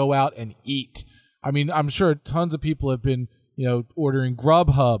just to go out and eat? I mean, I'm sure tons of people have been, ordering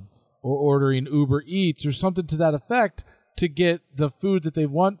Grubhub or ordering Uber Eats or something to that effect to get the food that they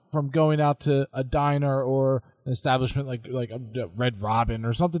want from going out to a diner or an establishment like a Red Robin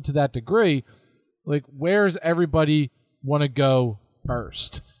or something to that degree. Like, where's everybody want to go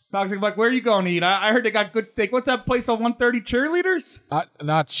first? Toxic, like, where are you going to eat? I heard they got good steak. What's that place on 130? Cheerleaders?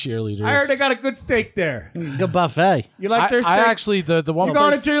 Not cheerleaders. I heard they got a good steak there. Good buffet. You like their steak? I actually, the one you place...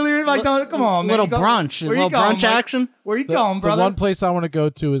 going to cheerleaders? Like, come on, man. Little brunch. Where A little going, brunch Mike? action. Where you going, brother? The one place I want to go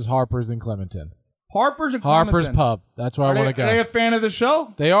to is Harper's in Clementon. Harper's Pub. That's where I want to go. Are they a fan of the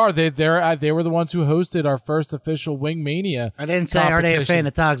show? They are. They were the ones who hosted our first official Wing Mania. I didn't say are they a fan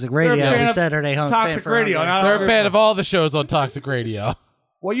of Toxic Radio. They're a We said are they Toxic Radio. They're a fan of all the shows on Toxic Radio.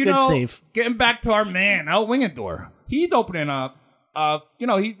 Well, safe. Getting back to our man, El Wingendor. He's opening up.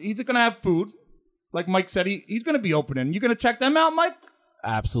 He's going to have food. Like Mike said, he's going to be opening. You going to check them out, Mike?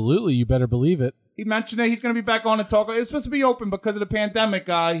 Absolutely. You better believe it. He mentioned that he's going to be back on and talk. It's supposed to be open because of the pandemic.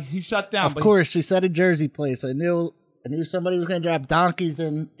 He shut down. Of course, she said a Jersey place. I knew somebody was going to drop donkeys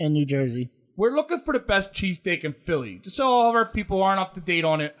in New Jersey. We're looking for the best cheesesteak in Philly. Just so all of our people aren't up to date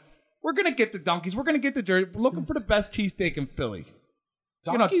on it, we're going to get the donkeys. We're going to get the Jersey. We're looking for the best cheesesteak in Philly.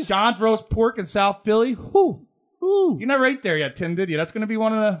 Donkeys? John's Roast Pork in South Philly. Whoo. You're not right there yet, Tim, did you? That's going to be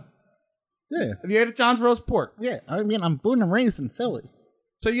one of the... Yeah. Have you ate at John's Roast Pork? Yeah. I mean, I'm born and raised in Philly.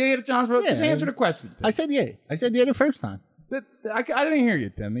 So you ate at John's Roast? Yeah, Just answer the question, Tim. I said yeah. I said yeah the first time. I didn't hear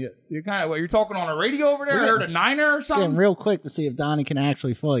you, Tim. You're kind of... What, you're talking on a radio over there? I heard a Niner or something? Getting real quick to see if Donnie can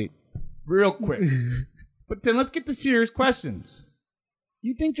actually fight. Real quick. But Tim, let's get to serious questions.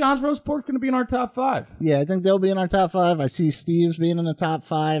 You think John's Roast Pork going to be in our top 5? Yeah, I think they'll be in our top 5. I see Steve's being in the top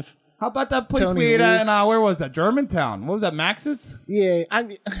 5. How about that place Tony we ate at in, Luke's. where was that? Germantown. What was that, Max's? Yeah, I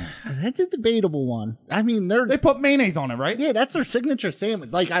mean, that's a debatable one. I mean, They put mayonnaise on it, right? yeah, that's their signature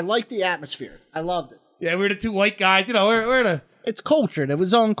sandwich. Like, I like the atmosphere. I loved it. Yeah, we're the two white guys. We're the... It's cultured. It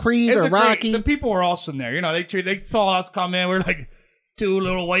was on Creed or Rocky. The people were awesome there. They saw us come in. We're like two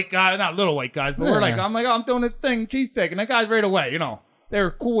little white guys. Not little white guys, but I'm doing this thing, cheesesteak. And the guys right away, they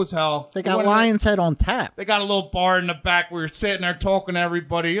were cool as hell. They got Lion's Head on tap. They got a little bar in the back. We were sitting there talking to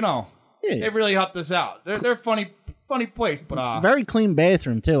everybody, Yeah. They really helped us out. They're a funny place, but Very clean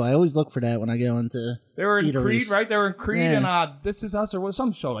bathroom, too. I always look for that when I go into they were in eateries. Creed, right? They were in Creed Yeah. and This Is Us or was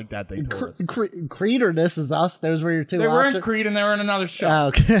some show like that they told us. Creed or This Is Us? Those were your two They were options? in Creed and they were in another show. Oh,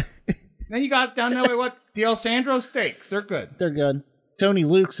 okay. Then you got down there, what? The El Sandro Steaks. They're good. They're good. Tony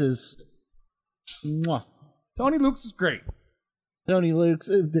Luke's is... Mwah. Tony Luke's is great. Tony Luke's...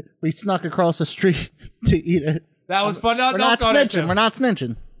 We snuck across the street to eat it. That was fun. We're not snitching. We're not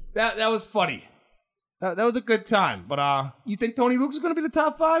snitching. That was funny. That was a good time. But you think Tony Luke's is going to be the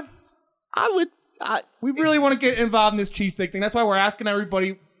top 5? We really want to get involved in this cheesesteak thing. That's why we're asking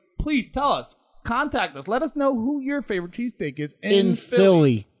everybody, please tell us. Contact us. Let us know who your favorite cheesesteak is in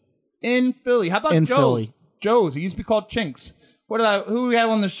Philly. In Philly. How about In Joe's? Philly. Joe's. He used to be called Chinks. Who we have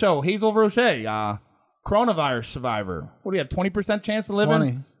on the show? Hazel Roche, coronavirus survivor. What do you have, 20% chance to live 20.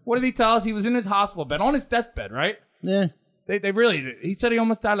 in? What did he tell us? He was in his hospital bed, on his deathbed, right? Yeah. They really, he said he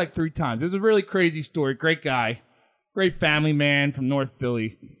almost died like 3 times. It was a really crazy story. Great guy. Great family man from North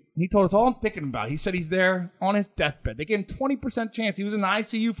Philly. And he told us all I'm thinking about. He said he's there on his deathbed. They gave him 20% chance. He was in the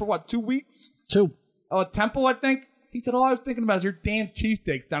ICU for 2 weeks? 2. Oh, Temple, I think. He said, all I was thinking about is your damn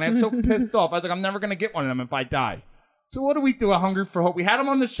cheesesteaks, Donnie. I'm so pissed off. I was like, I'm never going to get one of them if I die. So what do we do at Hungry for Hope? We had him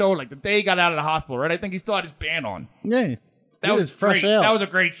on the show like the day he got out of the hospital, right? I think he still had his band on. Yeah. That was fresh great. out. That was a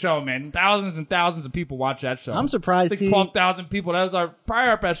great show, man. Thousands and thousands of people watched that show. I'm surprised I think 12,000 people. That was probably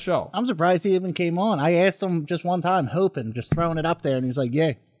our best show. I'm surprised he even came on. I asked him just one time, hoping, just throwing it up there, and he's like,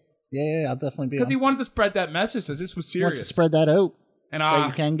 yeah, I'll definitely be on. Because he wanted to spread that message that this was serious. Wants to spread that hope. And that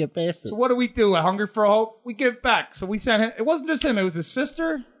you can get past it. So what do we do at Hungry for Hope? We give back. So we sent him. It wasn't just him. It was his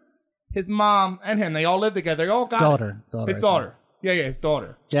sister, his mom, and him. They all lived together. They all got daughter. His daughter. Yeah, his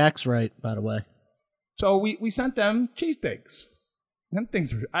daughter. Jack's right, by the way. So we sent them cheesesteaks. Them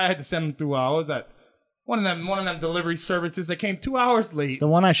things were, I had to send them through, what was that? One of them delivery services. They came 2 hours late. The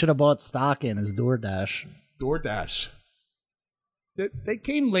one I should have bought stock in is DoorDash. They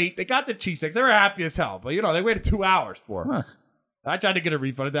came late. They got the cheesesteaks. They were happy as hell. But, they waited 2 hours for it. Huh. I tried to get a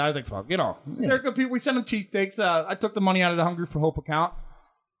refund. I was like, fuck, They're good people. We sent them cheesesteaks. I took the money out of the Hungry for Hope account.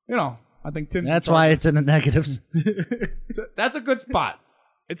 I think Tim's... That's why it's in the negatives. That's a good spot.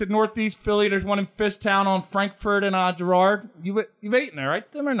 It's in Northeast Philly. There's one in Fishtown on Frankfurt and Girard. You've eaten there,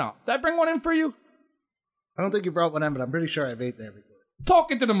 right, Tim, or no? Did I bring one in for you? I don't think you brought one in, but I'm pretty sure I've ate there before. Talk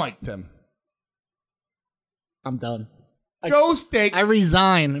into the mic, Tim. I'm done. Joe Steak. I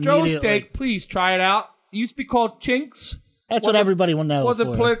resign immediately. Joe Steak, please try it out. It used to be called Chinks. That's what everybody will know.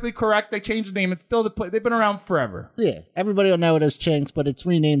 Wasn't politically correct. They changed the name. It's still they've been around forever. Yeah, everybody will know it as Chinks, but it's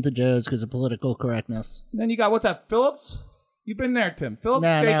renamed to Joe's because of political correctness. And then you got, what's that, Phillips? You've been there, Tim. Phillips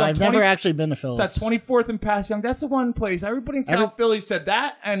No, Steak. I've never actually been to Phillips. It's at 24th and Pass Young. That's the one place. Everybody in South Philly said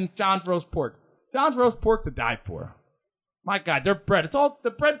that, and John's Roast Pork. John's Roast Pork to die for. My God, their bread. It's all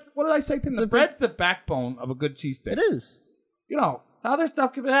the bread. What did I say, Tim? The bread's the backbone of a good cheesesteak. It is. Other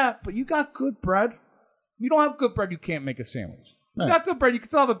stuff can be that, but you got good bread. If you don't have good bread, you can't make a sandwich. You got good bread, you can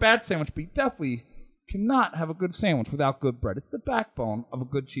still have a bad sandwich, but you definitely cannot have a good sandwich without good bread. It's the backbone of a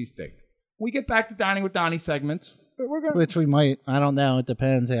good cheesesteak. We get back to Dining with Donnie segments. Which we might. I don't know. It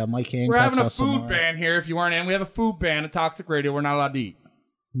depends. Yeah, Mike handcuffs We're having a us food somewhere. ban here. If you weren't in, we have a food ban at Toxic Radio. We're not allowed to eat.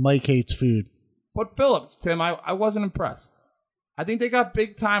 Mike hates food. But Phillips, Tim, I wasn't impressed. I think they got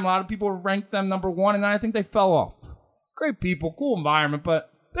big time. A lot of people ranked them number one, and then I think they fell off. Great people, cool environment, but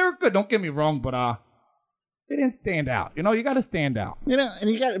they were good. Don't get me wrong, but they didn't stand out. You got to stand out. And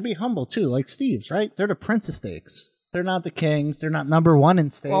you got to be humble too, like Steve's, right? They're the Prince of Steaks. They're not the kings. They're not number one in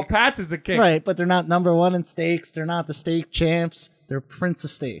steaks. Well, Pat's is the king. Right, but they're not number one in steaks. They're not the steak champs. They're Prince of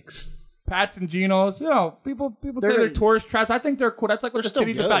Steaks. Pat's and Geno's, people say they're tourist traps. I think they're cool. That's like what the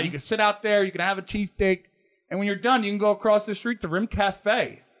city's about. You can sit out there, you can have a cheesesteak, and when you're done, you can go across the street to Rim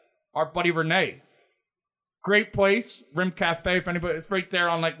Cafe. Our buddy Renee. Great place, Rim Cafe. If anybody, it's right there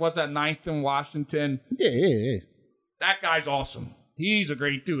on 9th and Washington. Yeah. That guy's awesome. He's a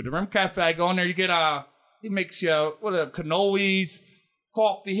great dude. The Rim Cafe, go in there, you get he makes you cannolis,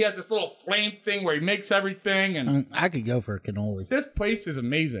 coffee. He has this little flame thing where he makes everything, and I could go for a cannoli. This place is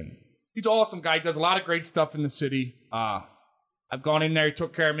amazing. He's an awesome guy. He does a lot of great stuff in the city. I've gone in there. He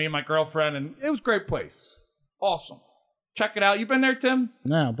took care of me and my girlfriend, and it was a great place. Awesome. Check it out. You been there, Tim?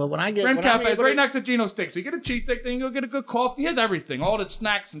 No, but when I get... Rim Cafe, it's right next to Geno's Steak. So you get a cheesesteak, then you go get a good coffee. He has everything. All the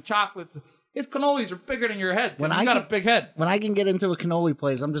snacks and chocolates. His cannolis are bigger than your head, Tim. You got a big head. When I can get into a cannoli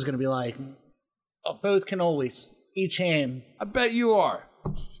place, I'm just going to be like, both cannolis, each hand. I bet you are.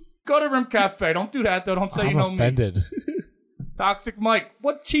 Go to Rim Cafe. Don't do that, though. Don't say you know offended. Me. Toxic Mike,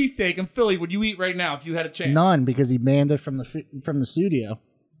 what cheesesteak in Philly would you eat right now if you had a chance? None, because he banned it from the studio.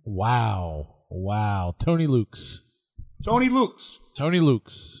 Wow. Tony Luke's. So if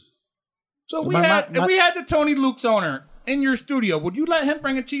we had the Tony Luke's owner in your studio, would you let him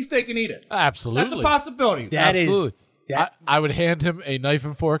bring a cheesesteak and eat it? Absolutely. That's a possibility. Absolutely. I would hand him a knife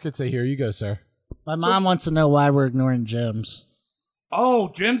and fork and say, here you go, sir. My mom wants to know why we're ignoring Jim's. Oh,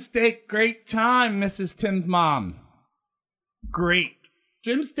 Jim's Steak, great time, Mrs. Tim's mom. Great.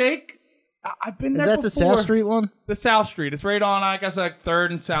 Jim's Steak, I've been there before. Is that the South Street one? The South Street. It's right on, 3rd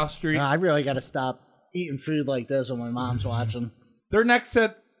and South Street. I really got to stop eating food like this when my mom's watching. Their next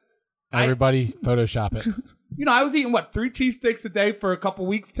set. Everybody Photoshop it. I was eating, 3 cheesesteaks a day for a couple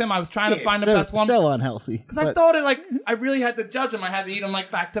weeks, Tim. I was trying to find the best one. So unhealthy. Because I thought I really had to judge them. I had to eat them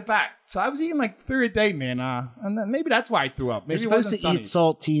back to back. So I was eating 3 a day, man. And then maybe that's why I threw up. Maybe you're supposed to eat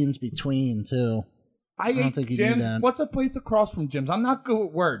saltines between, too. I don't think you Jim. do that. What's the place across from Jim's? I'm not good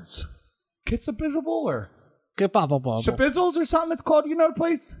with words. Kitsabizzle or? Shabizzles or something it's called. You know the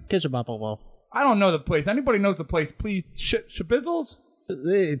place? Kitchababble. I don't know the place. Anybody knows the place, please. Shabizzles?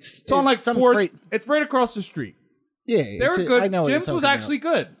 It's on 4th. It's right across the street. Yeah. They were good. I know Jim's was actually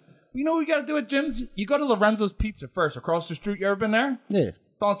good. You know what you got to do at Jim's? You go to Lorenzo's Pizza first, across the street. You ever been there? Yeah.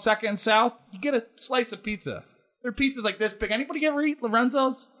 It's on 2nd and South. You get a slice of pizza. Their pizza's like this big. Anybody ever eat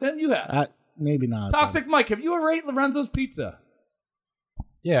Lorenzo's? Tim, you have. Maybe not. Toxic Mike, have you ever ate Lorenzo's Pizza?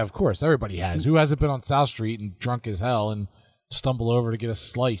 Yeah, of course. Everybody has. Who hasn't been on South Street and drunk as hell and stumble over to get a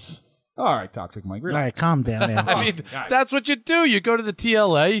slice. All right, Toxic Mike. All right, calm down, man. I mean, that's what you do. You go to the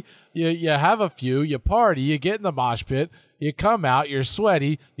TLA, you have a few, you party, you get in the mosh pit, you come out, you're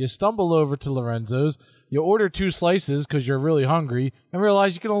sweaty, you stumble over to Lorenzo's, you order 2 slices because you're really hungry, and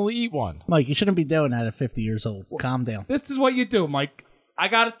realize you can only eat one. Mike, you shouldn't be doing that at 50 years old. Calm down. This is what you do, Mike. I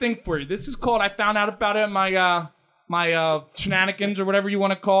got a thing for you. This is called, I found out about it in my shenanigans or whatever you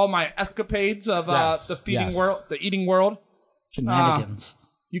want to call my escapades of the eating world. Shenanigans.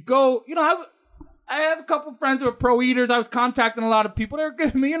 You go, I have a couple friends who are pro eaters. I was contacting a lot of people. They're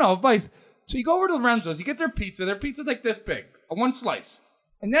giving me, advice. So you go over to Lorenzo's. You get their pizza. Their pizza's like this big, a 1 slice.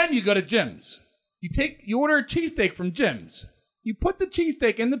 And then you go to Jim's. You order a cheesesteak from Jim's. You put the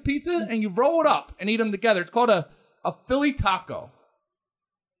cheesesteak in the pizza and you roll it up and eat them together. It's called a Philly taco.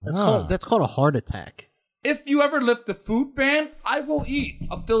 That's called a heart attack. If you ever lift the food ban, I will eat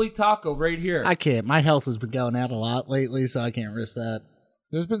a Philly taco right here. I can't. My health has been going out a lot lately, so I can't risk that.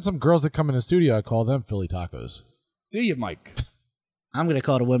 There's been some girls that come in the studio, I call them Philly tacos. Do you, Mike? I'm going to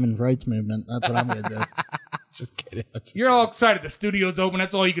call it a women's rights movement. That's what I'm going to do. Just kidding. You're all excited. The studio's open.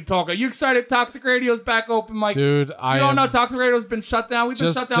 That's all you can talk about. You excited Toxic Radio's back open, Mike? Dude, You don't know Toxic Radio's been shut down? We've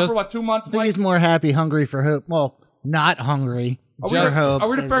been shut down for, 2 months, I think Mike? he's more happy, hungry for hope. Well, not hungry. Are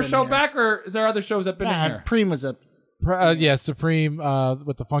we the first show back, or is there other shows that have been in here? Supreme was a... Supreme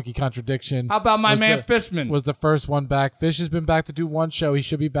with the funky contradiction. How about my man Fishman? Was the first one back. Fish has been back to do 1 show. He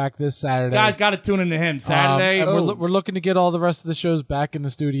should be back this Saturday. Guys, got to tune into him. Saturday. And we're looking to get all the rest of the shows back in the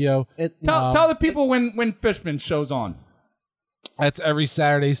studio. Tell the people when Fishman show's on. That's every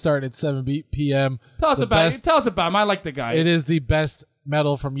Saturday starting at 7 p.m. Tell us about him. I like the guy. It is the best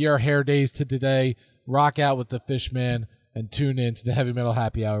metal from your hair days to today. Rock out with the Fishman and tune in to the Heavy Metal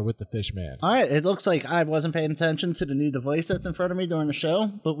Happy Hour with the Fishman. All right, it looks like I wasn't paying attention to the new device that's in front of me during the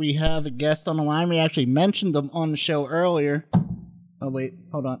show, but we have a guest on the line. We actually mentioned them on the show earlier. Oh, wait,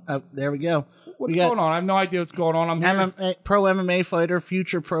 hold on. Oh, there we go. What's going on? I have no idea what's going on. I'm here. Pro MMA fighter,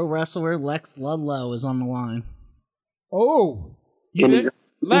 future pro wrestler Lex Ludlow is on the line. Oh,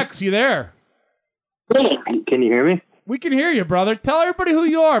 Lex, you there? Can you hear me? We can hear you, brother. Tell everybody who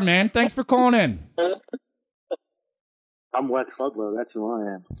you are, man. Thanks for calling in. I'm Lex Ludlow. That's who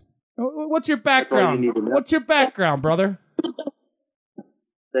I am. What's your background? What's your background, brother?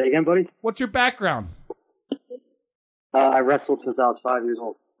 Say again, buddy? What's your background? I wrestled since I was 5 years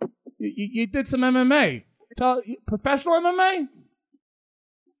old. You did some MMA. Professional MMA?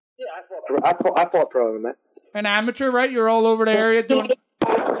 Yeah, I fought pro MMA. An amateur, right? You're all over the area doing...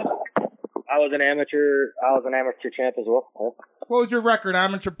 I was an amateur champ as well. Yeah. What was your record?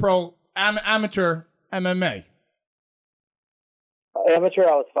 Amateur MMA? Amateur,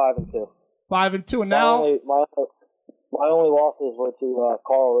 I was 5-2. 5-2, and now my only losses were to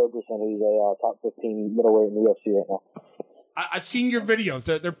Carl Roberson, who's a top 15 middleweight in the UFC right now. I've seen your videos;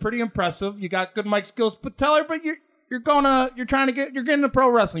 they're pretty impressive. You got good mic skills, but tell everybody you're getting into pro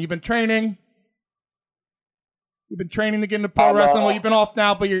wrestling. You've been training to get into pro wrestling. Well, you've been off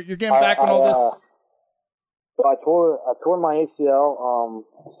now, but you're getting back on all this. So I tore my ACL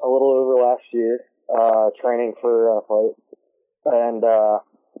a little over last year, training for a fight. And I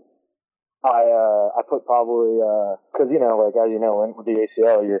put probably because like as you know, with the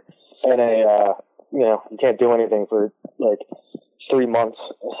ACL, you're in a you can't do anything for like 3 months.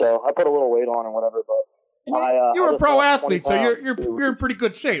 So I put a little weight on and whatever. But you're a pro athlete, so you're in pretty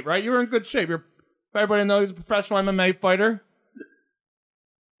good shape, right? You're in good shape. Everybody knows you're a professional MMA fighter.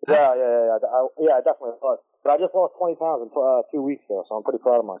 Yeah, I definitely was. But I just lost 20 pounds in 2 weeks ago, so I'm pretty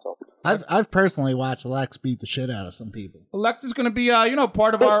proud of myself. I've personally watched Lex beat the shit out of some people. Lex is going to be,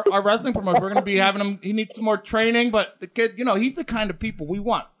 part of our wrestling promotion. We're going to be having him. He needs some more training, but the kid, he's the kind of people we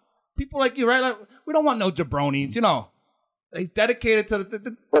want. People like you, right? Like, we don't want no jabronis, He's dedicated to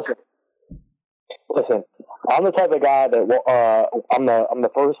the Listen, I'm the type of guy that I'm the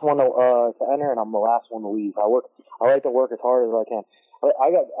first one to enter, and I'm the last one to leave. I like to work as hard as I can.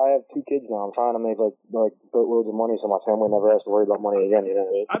 I have 2 kids now. I'm trying to make like boatloads of money so my family never has to worry about money again. You know what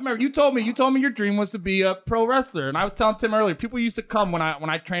I mean? I remember you told me your dream was to be a pro wrestler, and I was telling Tim earlier. People used to come when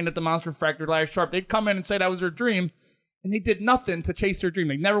I trained at the Monster Factory, Larry Sharp. They'd come in and say that was their dream, and they did nothing to chase their dream.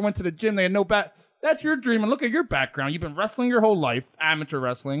 They never went to the gym. They had no That's your dream, and look at your background. You've been wrestling your whole life, amateur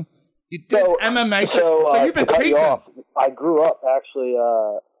wrestling. You did MMA, so you've been chasing. I grew up actually.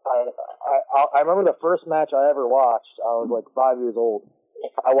 I remember the first match I ever watched. I was like 5 years old.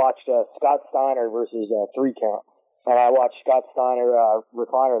 I watched Scott Steiner versus 3 Count, and I watched Scott Steiner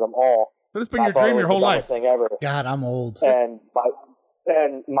recliner them all. So this has been your dream your whole life. Thing ever. God, I'm old. And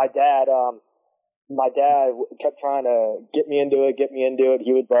my dad kept trying to get me into it.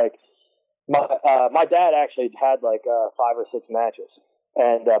 He would my dad actually had like 5 or 6 matches,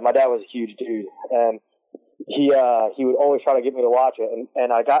 and my dad was a huge dude, and he would always try to get me to watch it,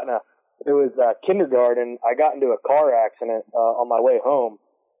 and I got in it was kindergarten. I got into a car accident on my way home,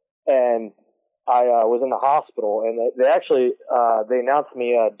 and I was in the hospital, and they actually they announced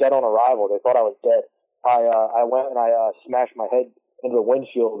me dead on arrival. They thought I was dead. I went and I smashed my head into the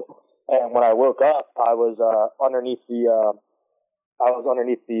windshield, and when I woke up, I was underneath the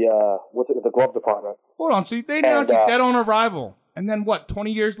the glove department. Hold on, so they announced you dead on arrival, and then what?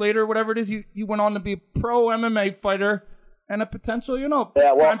 20 years later, whatever it is, you went on to be a pro MMA fighter and a potential,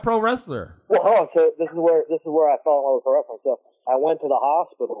 prime pro wrestler. Well, hold on. So this is where I fell in love with pro wrestling. So I went to the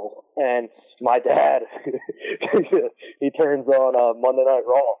hospital, and my dad he turns on Monday Night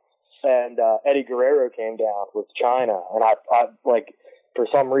Raw, and Eddie Guerrero came down with China, and I like, for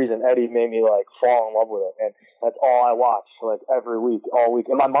some reason Eddie made me like fall in love with it, and that's all I watched like every week, all week.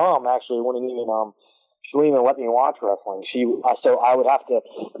 And my mom actually wouldn't even she wouldn't even let me watch wrestling. So I would have to.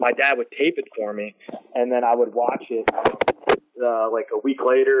 My dad would tape it for me, and then I would watch it like a week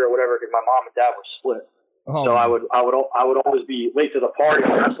later or whatever, because my mom and dad were split. Oh. So I would always be late to the party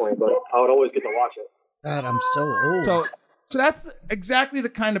in wrestling, but I would always get to watch it. God, I'm so old. So that's exactly the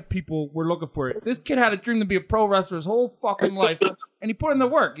kind of people we're looking for. This kid had a dream to be a pro wrestler his whole fucking life, and he put in the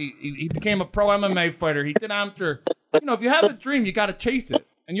work. He became a pro MMA fighter. He did amateur. If you have a dream, you got to chase it,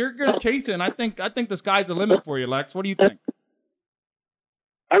 and you're gonna chase it. And I think the sky's the limit for you, Lex. What do you think?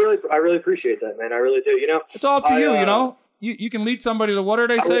 I really appreciate that, man. I really do. It's all up to you. You can lead somebody to water,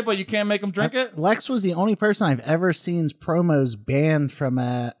 they say, but you can't make them drink it. Lex was the only person I've ever seen's promos banned from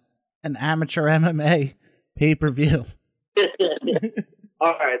an amateur MMA pay-per-view.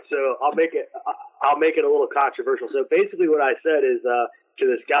 All right, so I'll make it a little controversial. So basically, what I said is to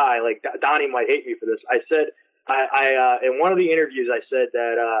this guy, like Donnie might hate me for this. I said I in one of the interviews I said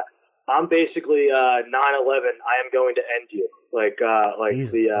that I'm basically 9/11. I am going to end you, like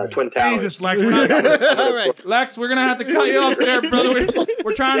Jesus the Twin Towers. Jesus, Lex. All right, Lex, we're gonna have to cut you off there, brother.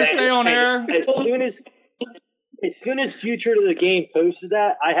 We're trying to stay on air. As soon as Future to the Game posted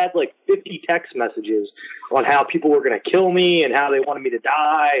that, I had like 50 text messages on how people were going to kill me and how they wanted me to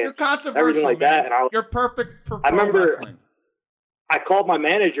die and everything like that. And you're perfect for pro wrestling. I called my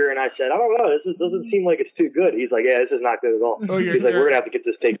manager and I said, I don't know, this doesn't seem like it's too good. He's like, yeah, this is not good at all. Oh, he's like, we're going to have to get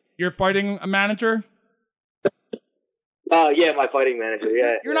this taken. You're fighting a manager? Yeah, my fighting manager,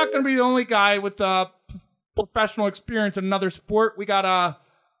 yeah. You're not going to be the only guy with professional experience in another sport. We got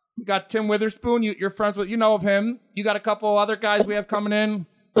Tim Witherspoon. You're friends with, of him. You got a couple other guys we have coming in.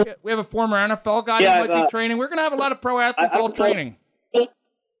 We have a former NFL guy who might be training. We're going to have a lot of pro athletes all training.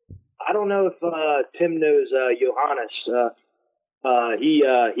 I don't know if Tim knows Johannes.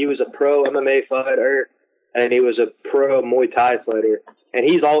 He was a pro MMA fighter, and he was a pro Muay Thai fighter. And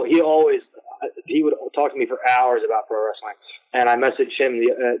he would talk to me for hours about pro wrestling. And I messaged him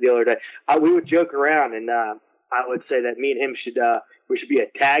the other day. We would joke around, and I would say that me and him we should be a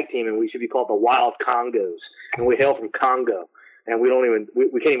tag team, and we should be called the Wild Congos. And we hail from Congo, and we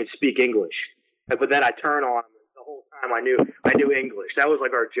can't even speak English. But then I turn on him, and the whole time I knew English. That was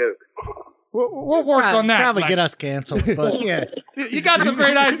like our joke. We'll work on that. Probably get us canceled, but yeah. You got some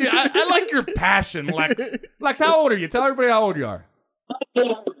great ideas. I like your passion, Lex. Lex, how old are you? Tell everybody how old you are.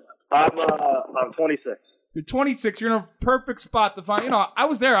 I'm 26. You're 26. You're in a perfect spot to find. I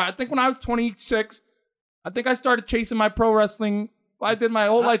was there. I think when I was 26, I think I started chasing my pro wrestling. I did my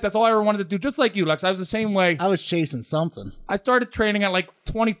whole life. That's all I ever wanted to do. Just like you, Lex. I was the same way. I was chasing something. I started training at like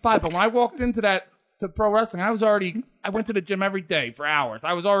 25, but when I walked into to pro wrestling, I went to the gym every day for hours.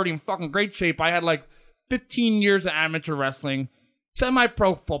 I was already in fucking great shape. I had like 15 years of amateur wrestling,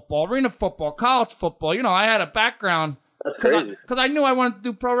 semi-pro football, arena football, college football. I had a background. That's crazy. Because I knew I wanted to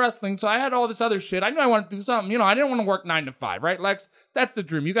do pro wrestling, so I had all this other shit. I knew I wanted to do something. I didn't want to work 9 to 5, right, Lex? That's the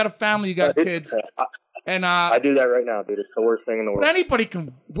dream. You got a family, you got kids. And I do that right now, dude. It's the worst thing in the world. But anybody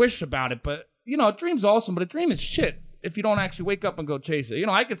can wish about it, but a dream's awesome, but a dream is shit if you don't actually wake up and go chase it.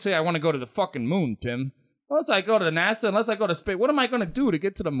 I could say I want to go to the fucking moon, Tim. Unless I go to NASA, unless I go to space, what am I going to do to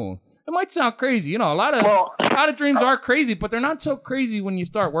get to the moon? It might sound crazy. A lot of dreams are crazy, but they're not so crazy when you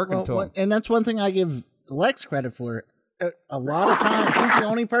start working to them. And that's one thing I give Lex credit for. A lot of times, he's the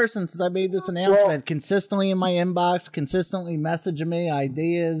only person since I made this announcement consistently in my inbox, consistently messaging me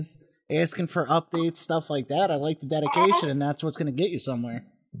ideas, asking for updates, stuff like that. I like the dedication, and that's what's going to get you somewhere.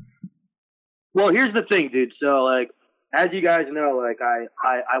 Well, here's the thing, dude. So, like, as you guys know, like,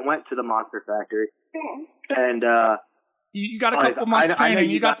 I went to the Monster Factory, and you got a couple months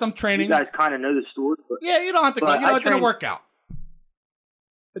training. You got some training. You guys kind of know the story, but yeah, you don't have to go. It didn't work out.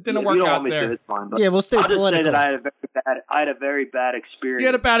 It didn't If work you don't out want me there. to, it's fine. But Yeah, we'll stay I'll just political. say that I had a very bad experience. You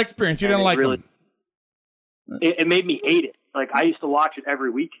had a bad experience. You And didn't it like really- him. It made me hate it. Like, I used to watch it every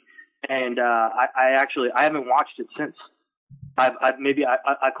week, and I haven't watched it since. I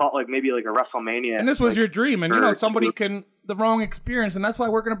call it maybe like a WrestleMania. And this was like, your dream, and or- somebody can the wrong experience, and that's why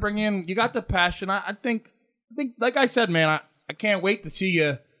we're gonna bring in. You got the passion. I think, like I said, man, I can't wait to see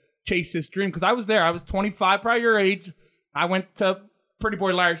you chase this dream because I was there. I was 25, probably your age. I went to Pretty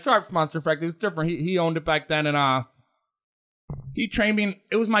Boy Larry Sharp's Monster Factory. It was different. He owned it back then, and he trained me. And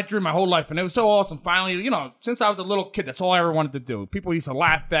it was my dream my whole life, and it was so awesome. Finally, since I was a little kid, that's all I ever wanted to do. People used to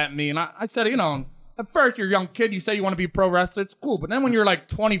laugh at me, and I said, at first you're a young kid, you say you want to be a pro wrestler, it's cool. But then when you're like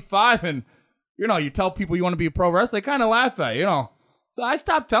 25 and you tell people you want to be a pro wrestler, they kind of laugh at you, So I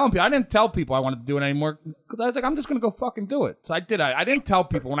stopped telling people. I didn't tell people I wanted to do it anymore because I was like, I'm just gonna go fucking do it. So I did. I didn't tell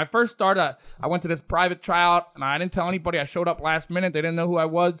people when I first started. I went to this private tryout and I didn't tell anybody. I showed up last minute. They didn't know who I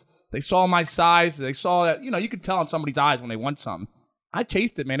was. They saw my size. They saw that you could tell in somebody's eyes when they want something. I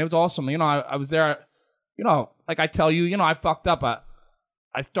chased it, man. It was awesome. I was there. Like I tell you, I fucked up.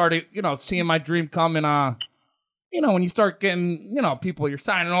 I started, seeing my dream come and, when you start getting, people, you're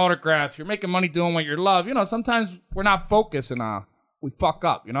signing autographs, you're making money doing what you love, sometimes we're not focused and we fuck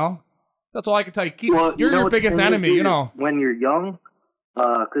up, That's all I can tell you. You're your biggest enemy, When you're young,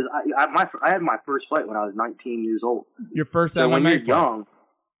 because I had my first fight when I was 19 years old. Your first so MMA when you're fight. young,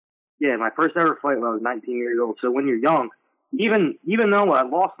 yeah, my first ever fight when I was 19 years old. So when you're young, even though I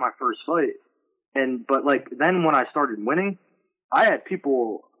lost my first fight, but like then when I started winning, I had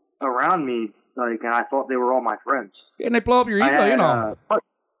people around me, like, and I thought they were all my friends. And they blow up your ego,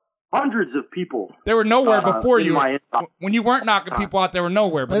 Hundreds of people. They were nowhere before you. inbox. When you weren't knocking people out, they were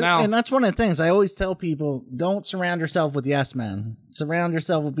nowhere. But now, and that's one of the things I always tell people: don't surround yourself with yes men. Surround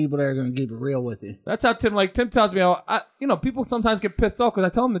yourself with people that are going to keep it real with you. that's how Tim tells me. People sometimes get pissed off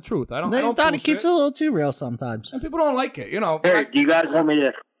because I tell them the truth. I don't Donnie bullshit. keeps it a little too real sometimes. And people don't like it, Hey, do you guys want me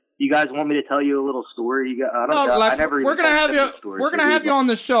to? You guys want me to tell you a little story? Lex, we're gonna have you. We're gonna have you on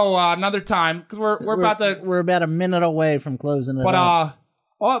the show another time because we're about a minute away from closing it.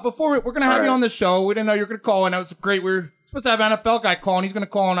 But before we're gonna have you on the show. We didn't know you were gonna call in. That was great. We're supposed to have an NFL guy calling. He's gonna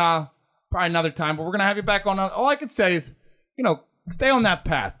call in probably another time. But we're gonna have you back on. All I can say is, stay on that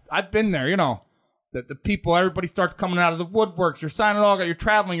path. I've been there. The people, everybody starts coming out of the woodworks. You're signing all, you're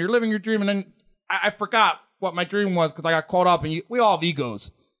traveling, you're living your dream, and then I forgot what my dream was because I got caught up. And we all have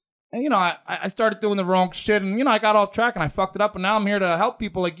egos. And, I started doing the wrong shit, and, I got off track, and I fucked it up, and now I'm here to help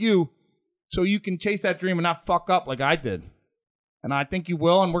people like you so you can chase that dream and not fuck up like I did. And I think you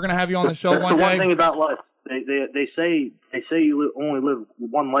will, and we're going to have you on the show one day. That's the one thing about life. They say you only live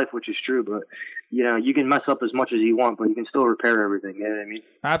one life, which is true, but, you can mess up as much as you want, but you can still repair everything, you know what I mean?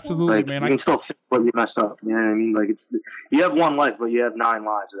 Absolutely, man. You can still fix what you messed up, you know what I mean? Like, you have one life, but you have 9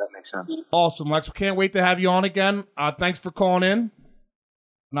 lives, if that makes sense. Awesome, Lex. We can't wait to have you on again. Thanks for calling in.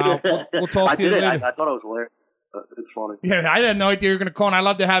 No, we'll talk to you later. I thought it was hilarious. It's funny. Yeah, I had no idea you were going to call, and I'd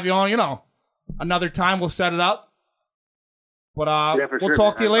love to have you on. Another time we'll set it up. But we'll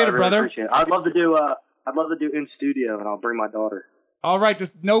talk to you later, brother. Appreciate it. I'd love to do in studio, and I'll bring my daughter. All right,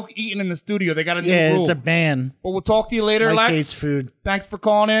 just no eating in the studio. They got a new rule. Yeah, it's a ban. But we'll talk to you later, Like Lex. Gates food. Thanks for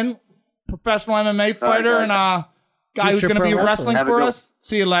calling in. Professional MMA fighter and guy who's Future going to be pro wrestling wrestler. for Have a us.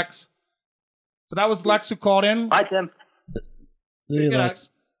 See you, Lex. So that was Lex who called in. Bye, Tim. See you, Lex.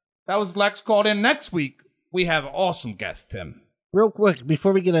 That was Lex called in. Next week, we have an awesome guest, Tim. Real quick,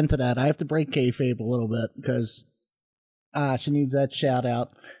 before we get into that, I have to break kayfabe a little bit because she needs that shout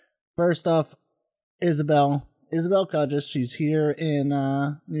out. First off, Isabel Cudges. She's here in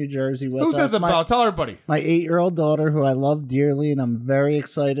New Jersey with us. Who's Isabel? Tell everybody. My 8-year-old daughter, who I love dearly, and I'm very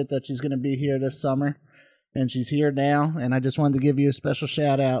excited that she's going to be here this summer. And she's here now, and I just wanted to give you a special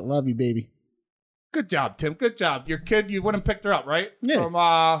shout out. Love you, baby. Good job, Tim. Good job. Your kid, you went and picked her up, right? Yeah.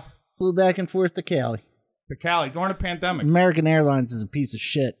 From Flew back and forth to Cali. to Cali during the pandemic. American Airlines is a piece of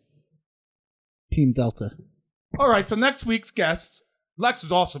shit. Team Delta. All right, so next week's guest, Lex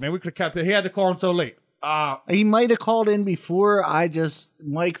was awesome, man. We could have kept it. He had to call in so late. He might have called in before.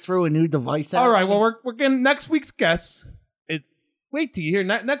 Mike threw a new device out. All right, well, we're getting next week's guest. Wait till you hear.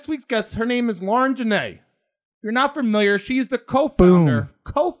 Next week's guest, her name is Lauren Janae. If you're not familiar, she's the co-founder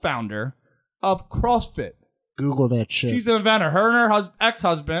of CrossFit. Google that shit. She's an inventor. Her and her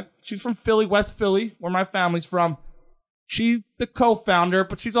ex-husband. She's from Philly, West Philly, where my family's from. She's the co-founder,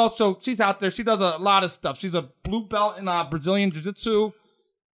 but she's out there. She does a lot of stuff. She's a blue belt in Brazilian Jiu-Jitsu.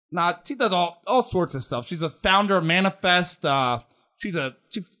 She does all sorts of stuff. She's a founder of Manifest. She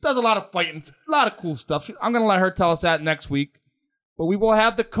does a lot of fighting, a lot of cool stuff. I'm going to let her tell us that next week. But we will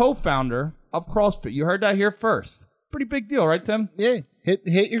have the co-founder of CrossFit. You heard that here first. Pretty big deal, right, Tim? Yeah. hit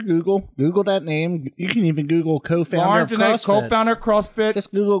your Google that name. You can even Google co-founder Lauren of Jeanette, CrossFit. co-founder of CrossFit.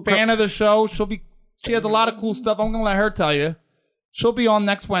 Just Google fan of the show. She has a lot of cool stuff. I'm gonna let her tell you. She'll be on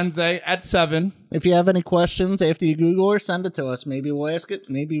next Wednesday at 7. If you have any questions after you Google her, send it to us. Maybe we'll ask it.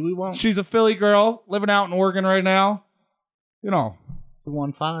 Maybe we won't. She's a Philly girl living out in Oregon right now. You know,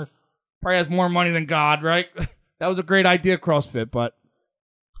 1-5. probably has more money than God, right? That was a great idea, CrossFit. But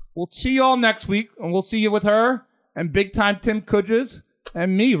we'll see you all next week, and we'll see you with her and big time Tim Kudges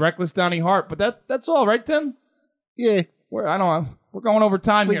and me, Reckless Donnie Hart. But that's all, right, Tim? Yeah. I don't know. We're going over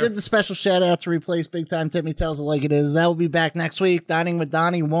time We here. did the special shout out to replace Big Time Timmy Tells It Like It Is. That will be back next week. Dining with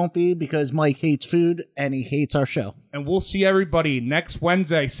Donnie won't be because Mike hates food and he hates our show. And we'll see everybody next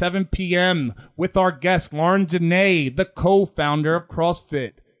Wednesday, 7 p.m. with our guest, Lauren Jeanette, the co-founder of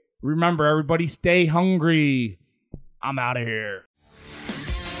CrossFit. Remember, everybody stay hungry. I'm out of here.